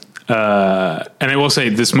theme. And I will say,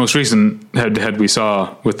 this most recent head we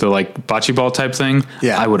saw with the bocce ball type thing,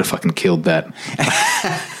 I would have fucking killed that.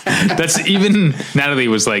 That's even Natalie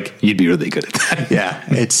was you'd be really good at that. Yeah,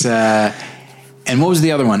 it's and what was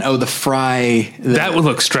the other one? Oh, the fry. That would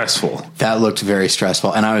look stressful. That looked very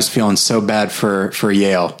stressful, and I was feeling so bad for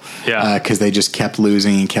Yale. Yeah, because they just kept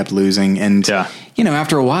losing, and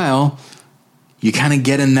after a while, you kind of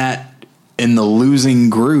get in the losing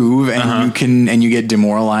groove, and you get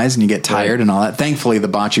demoralized and you get tired and all that. Thankfully, the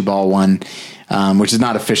bocce ball one, which is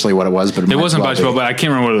not officially what it was, but it wasn't bocce ball, but I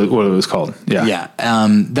can't remember what it was called. Yeah.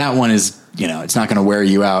 That one is, it's not going to wear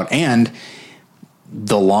you out. And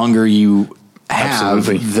the longer you have,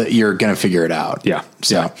 you're going to figure it out. Yeah.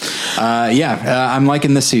 So, I'm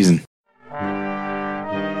liking this season.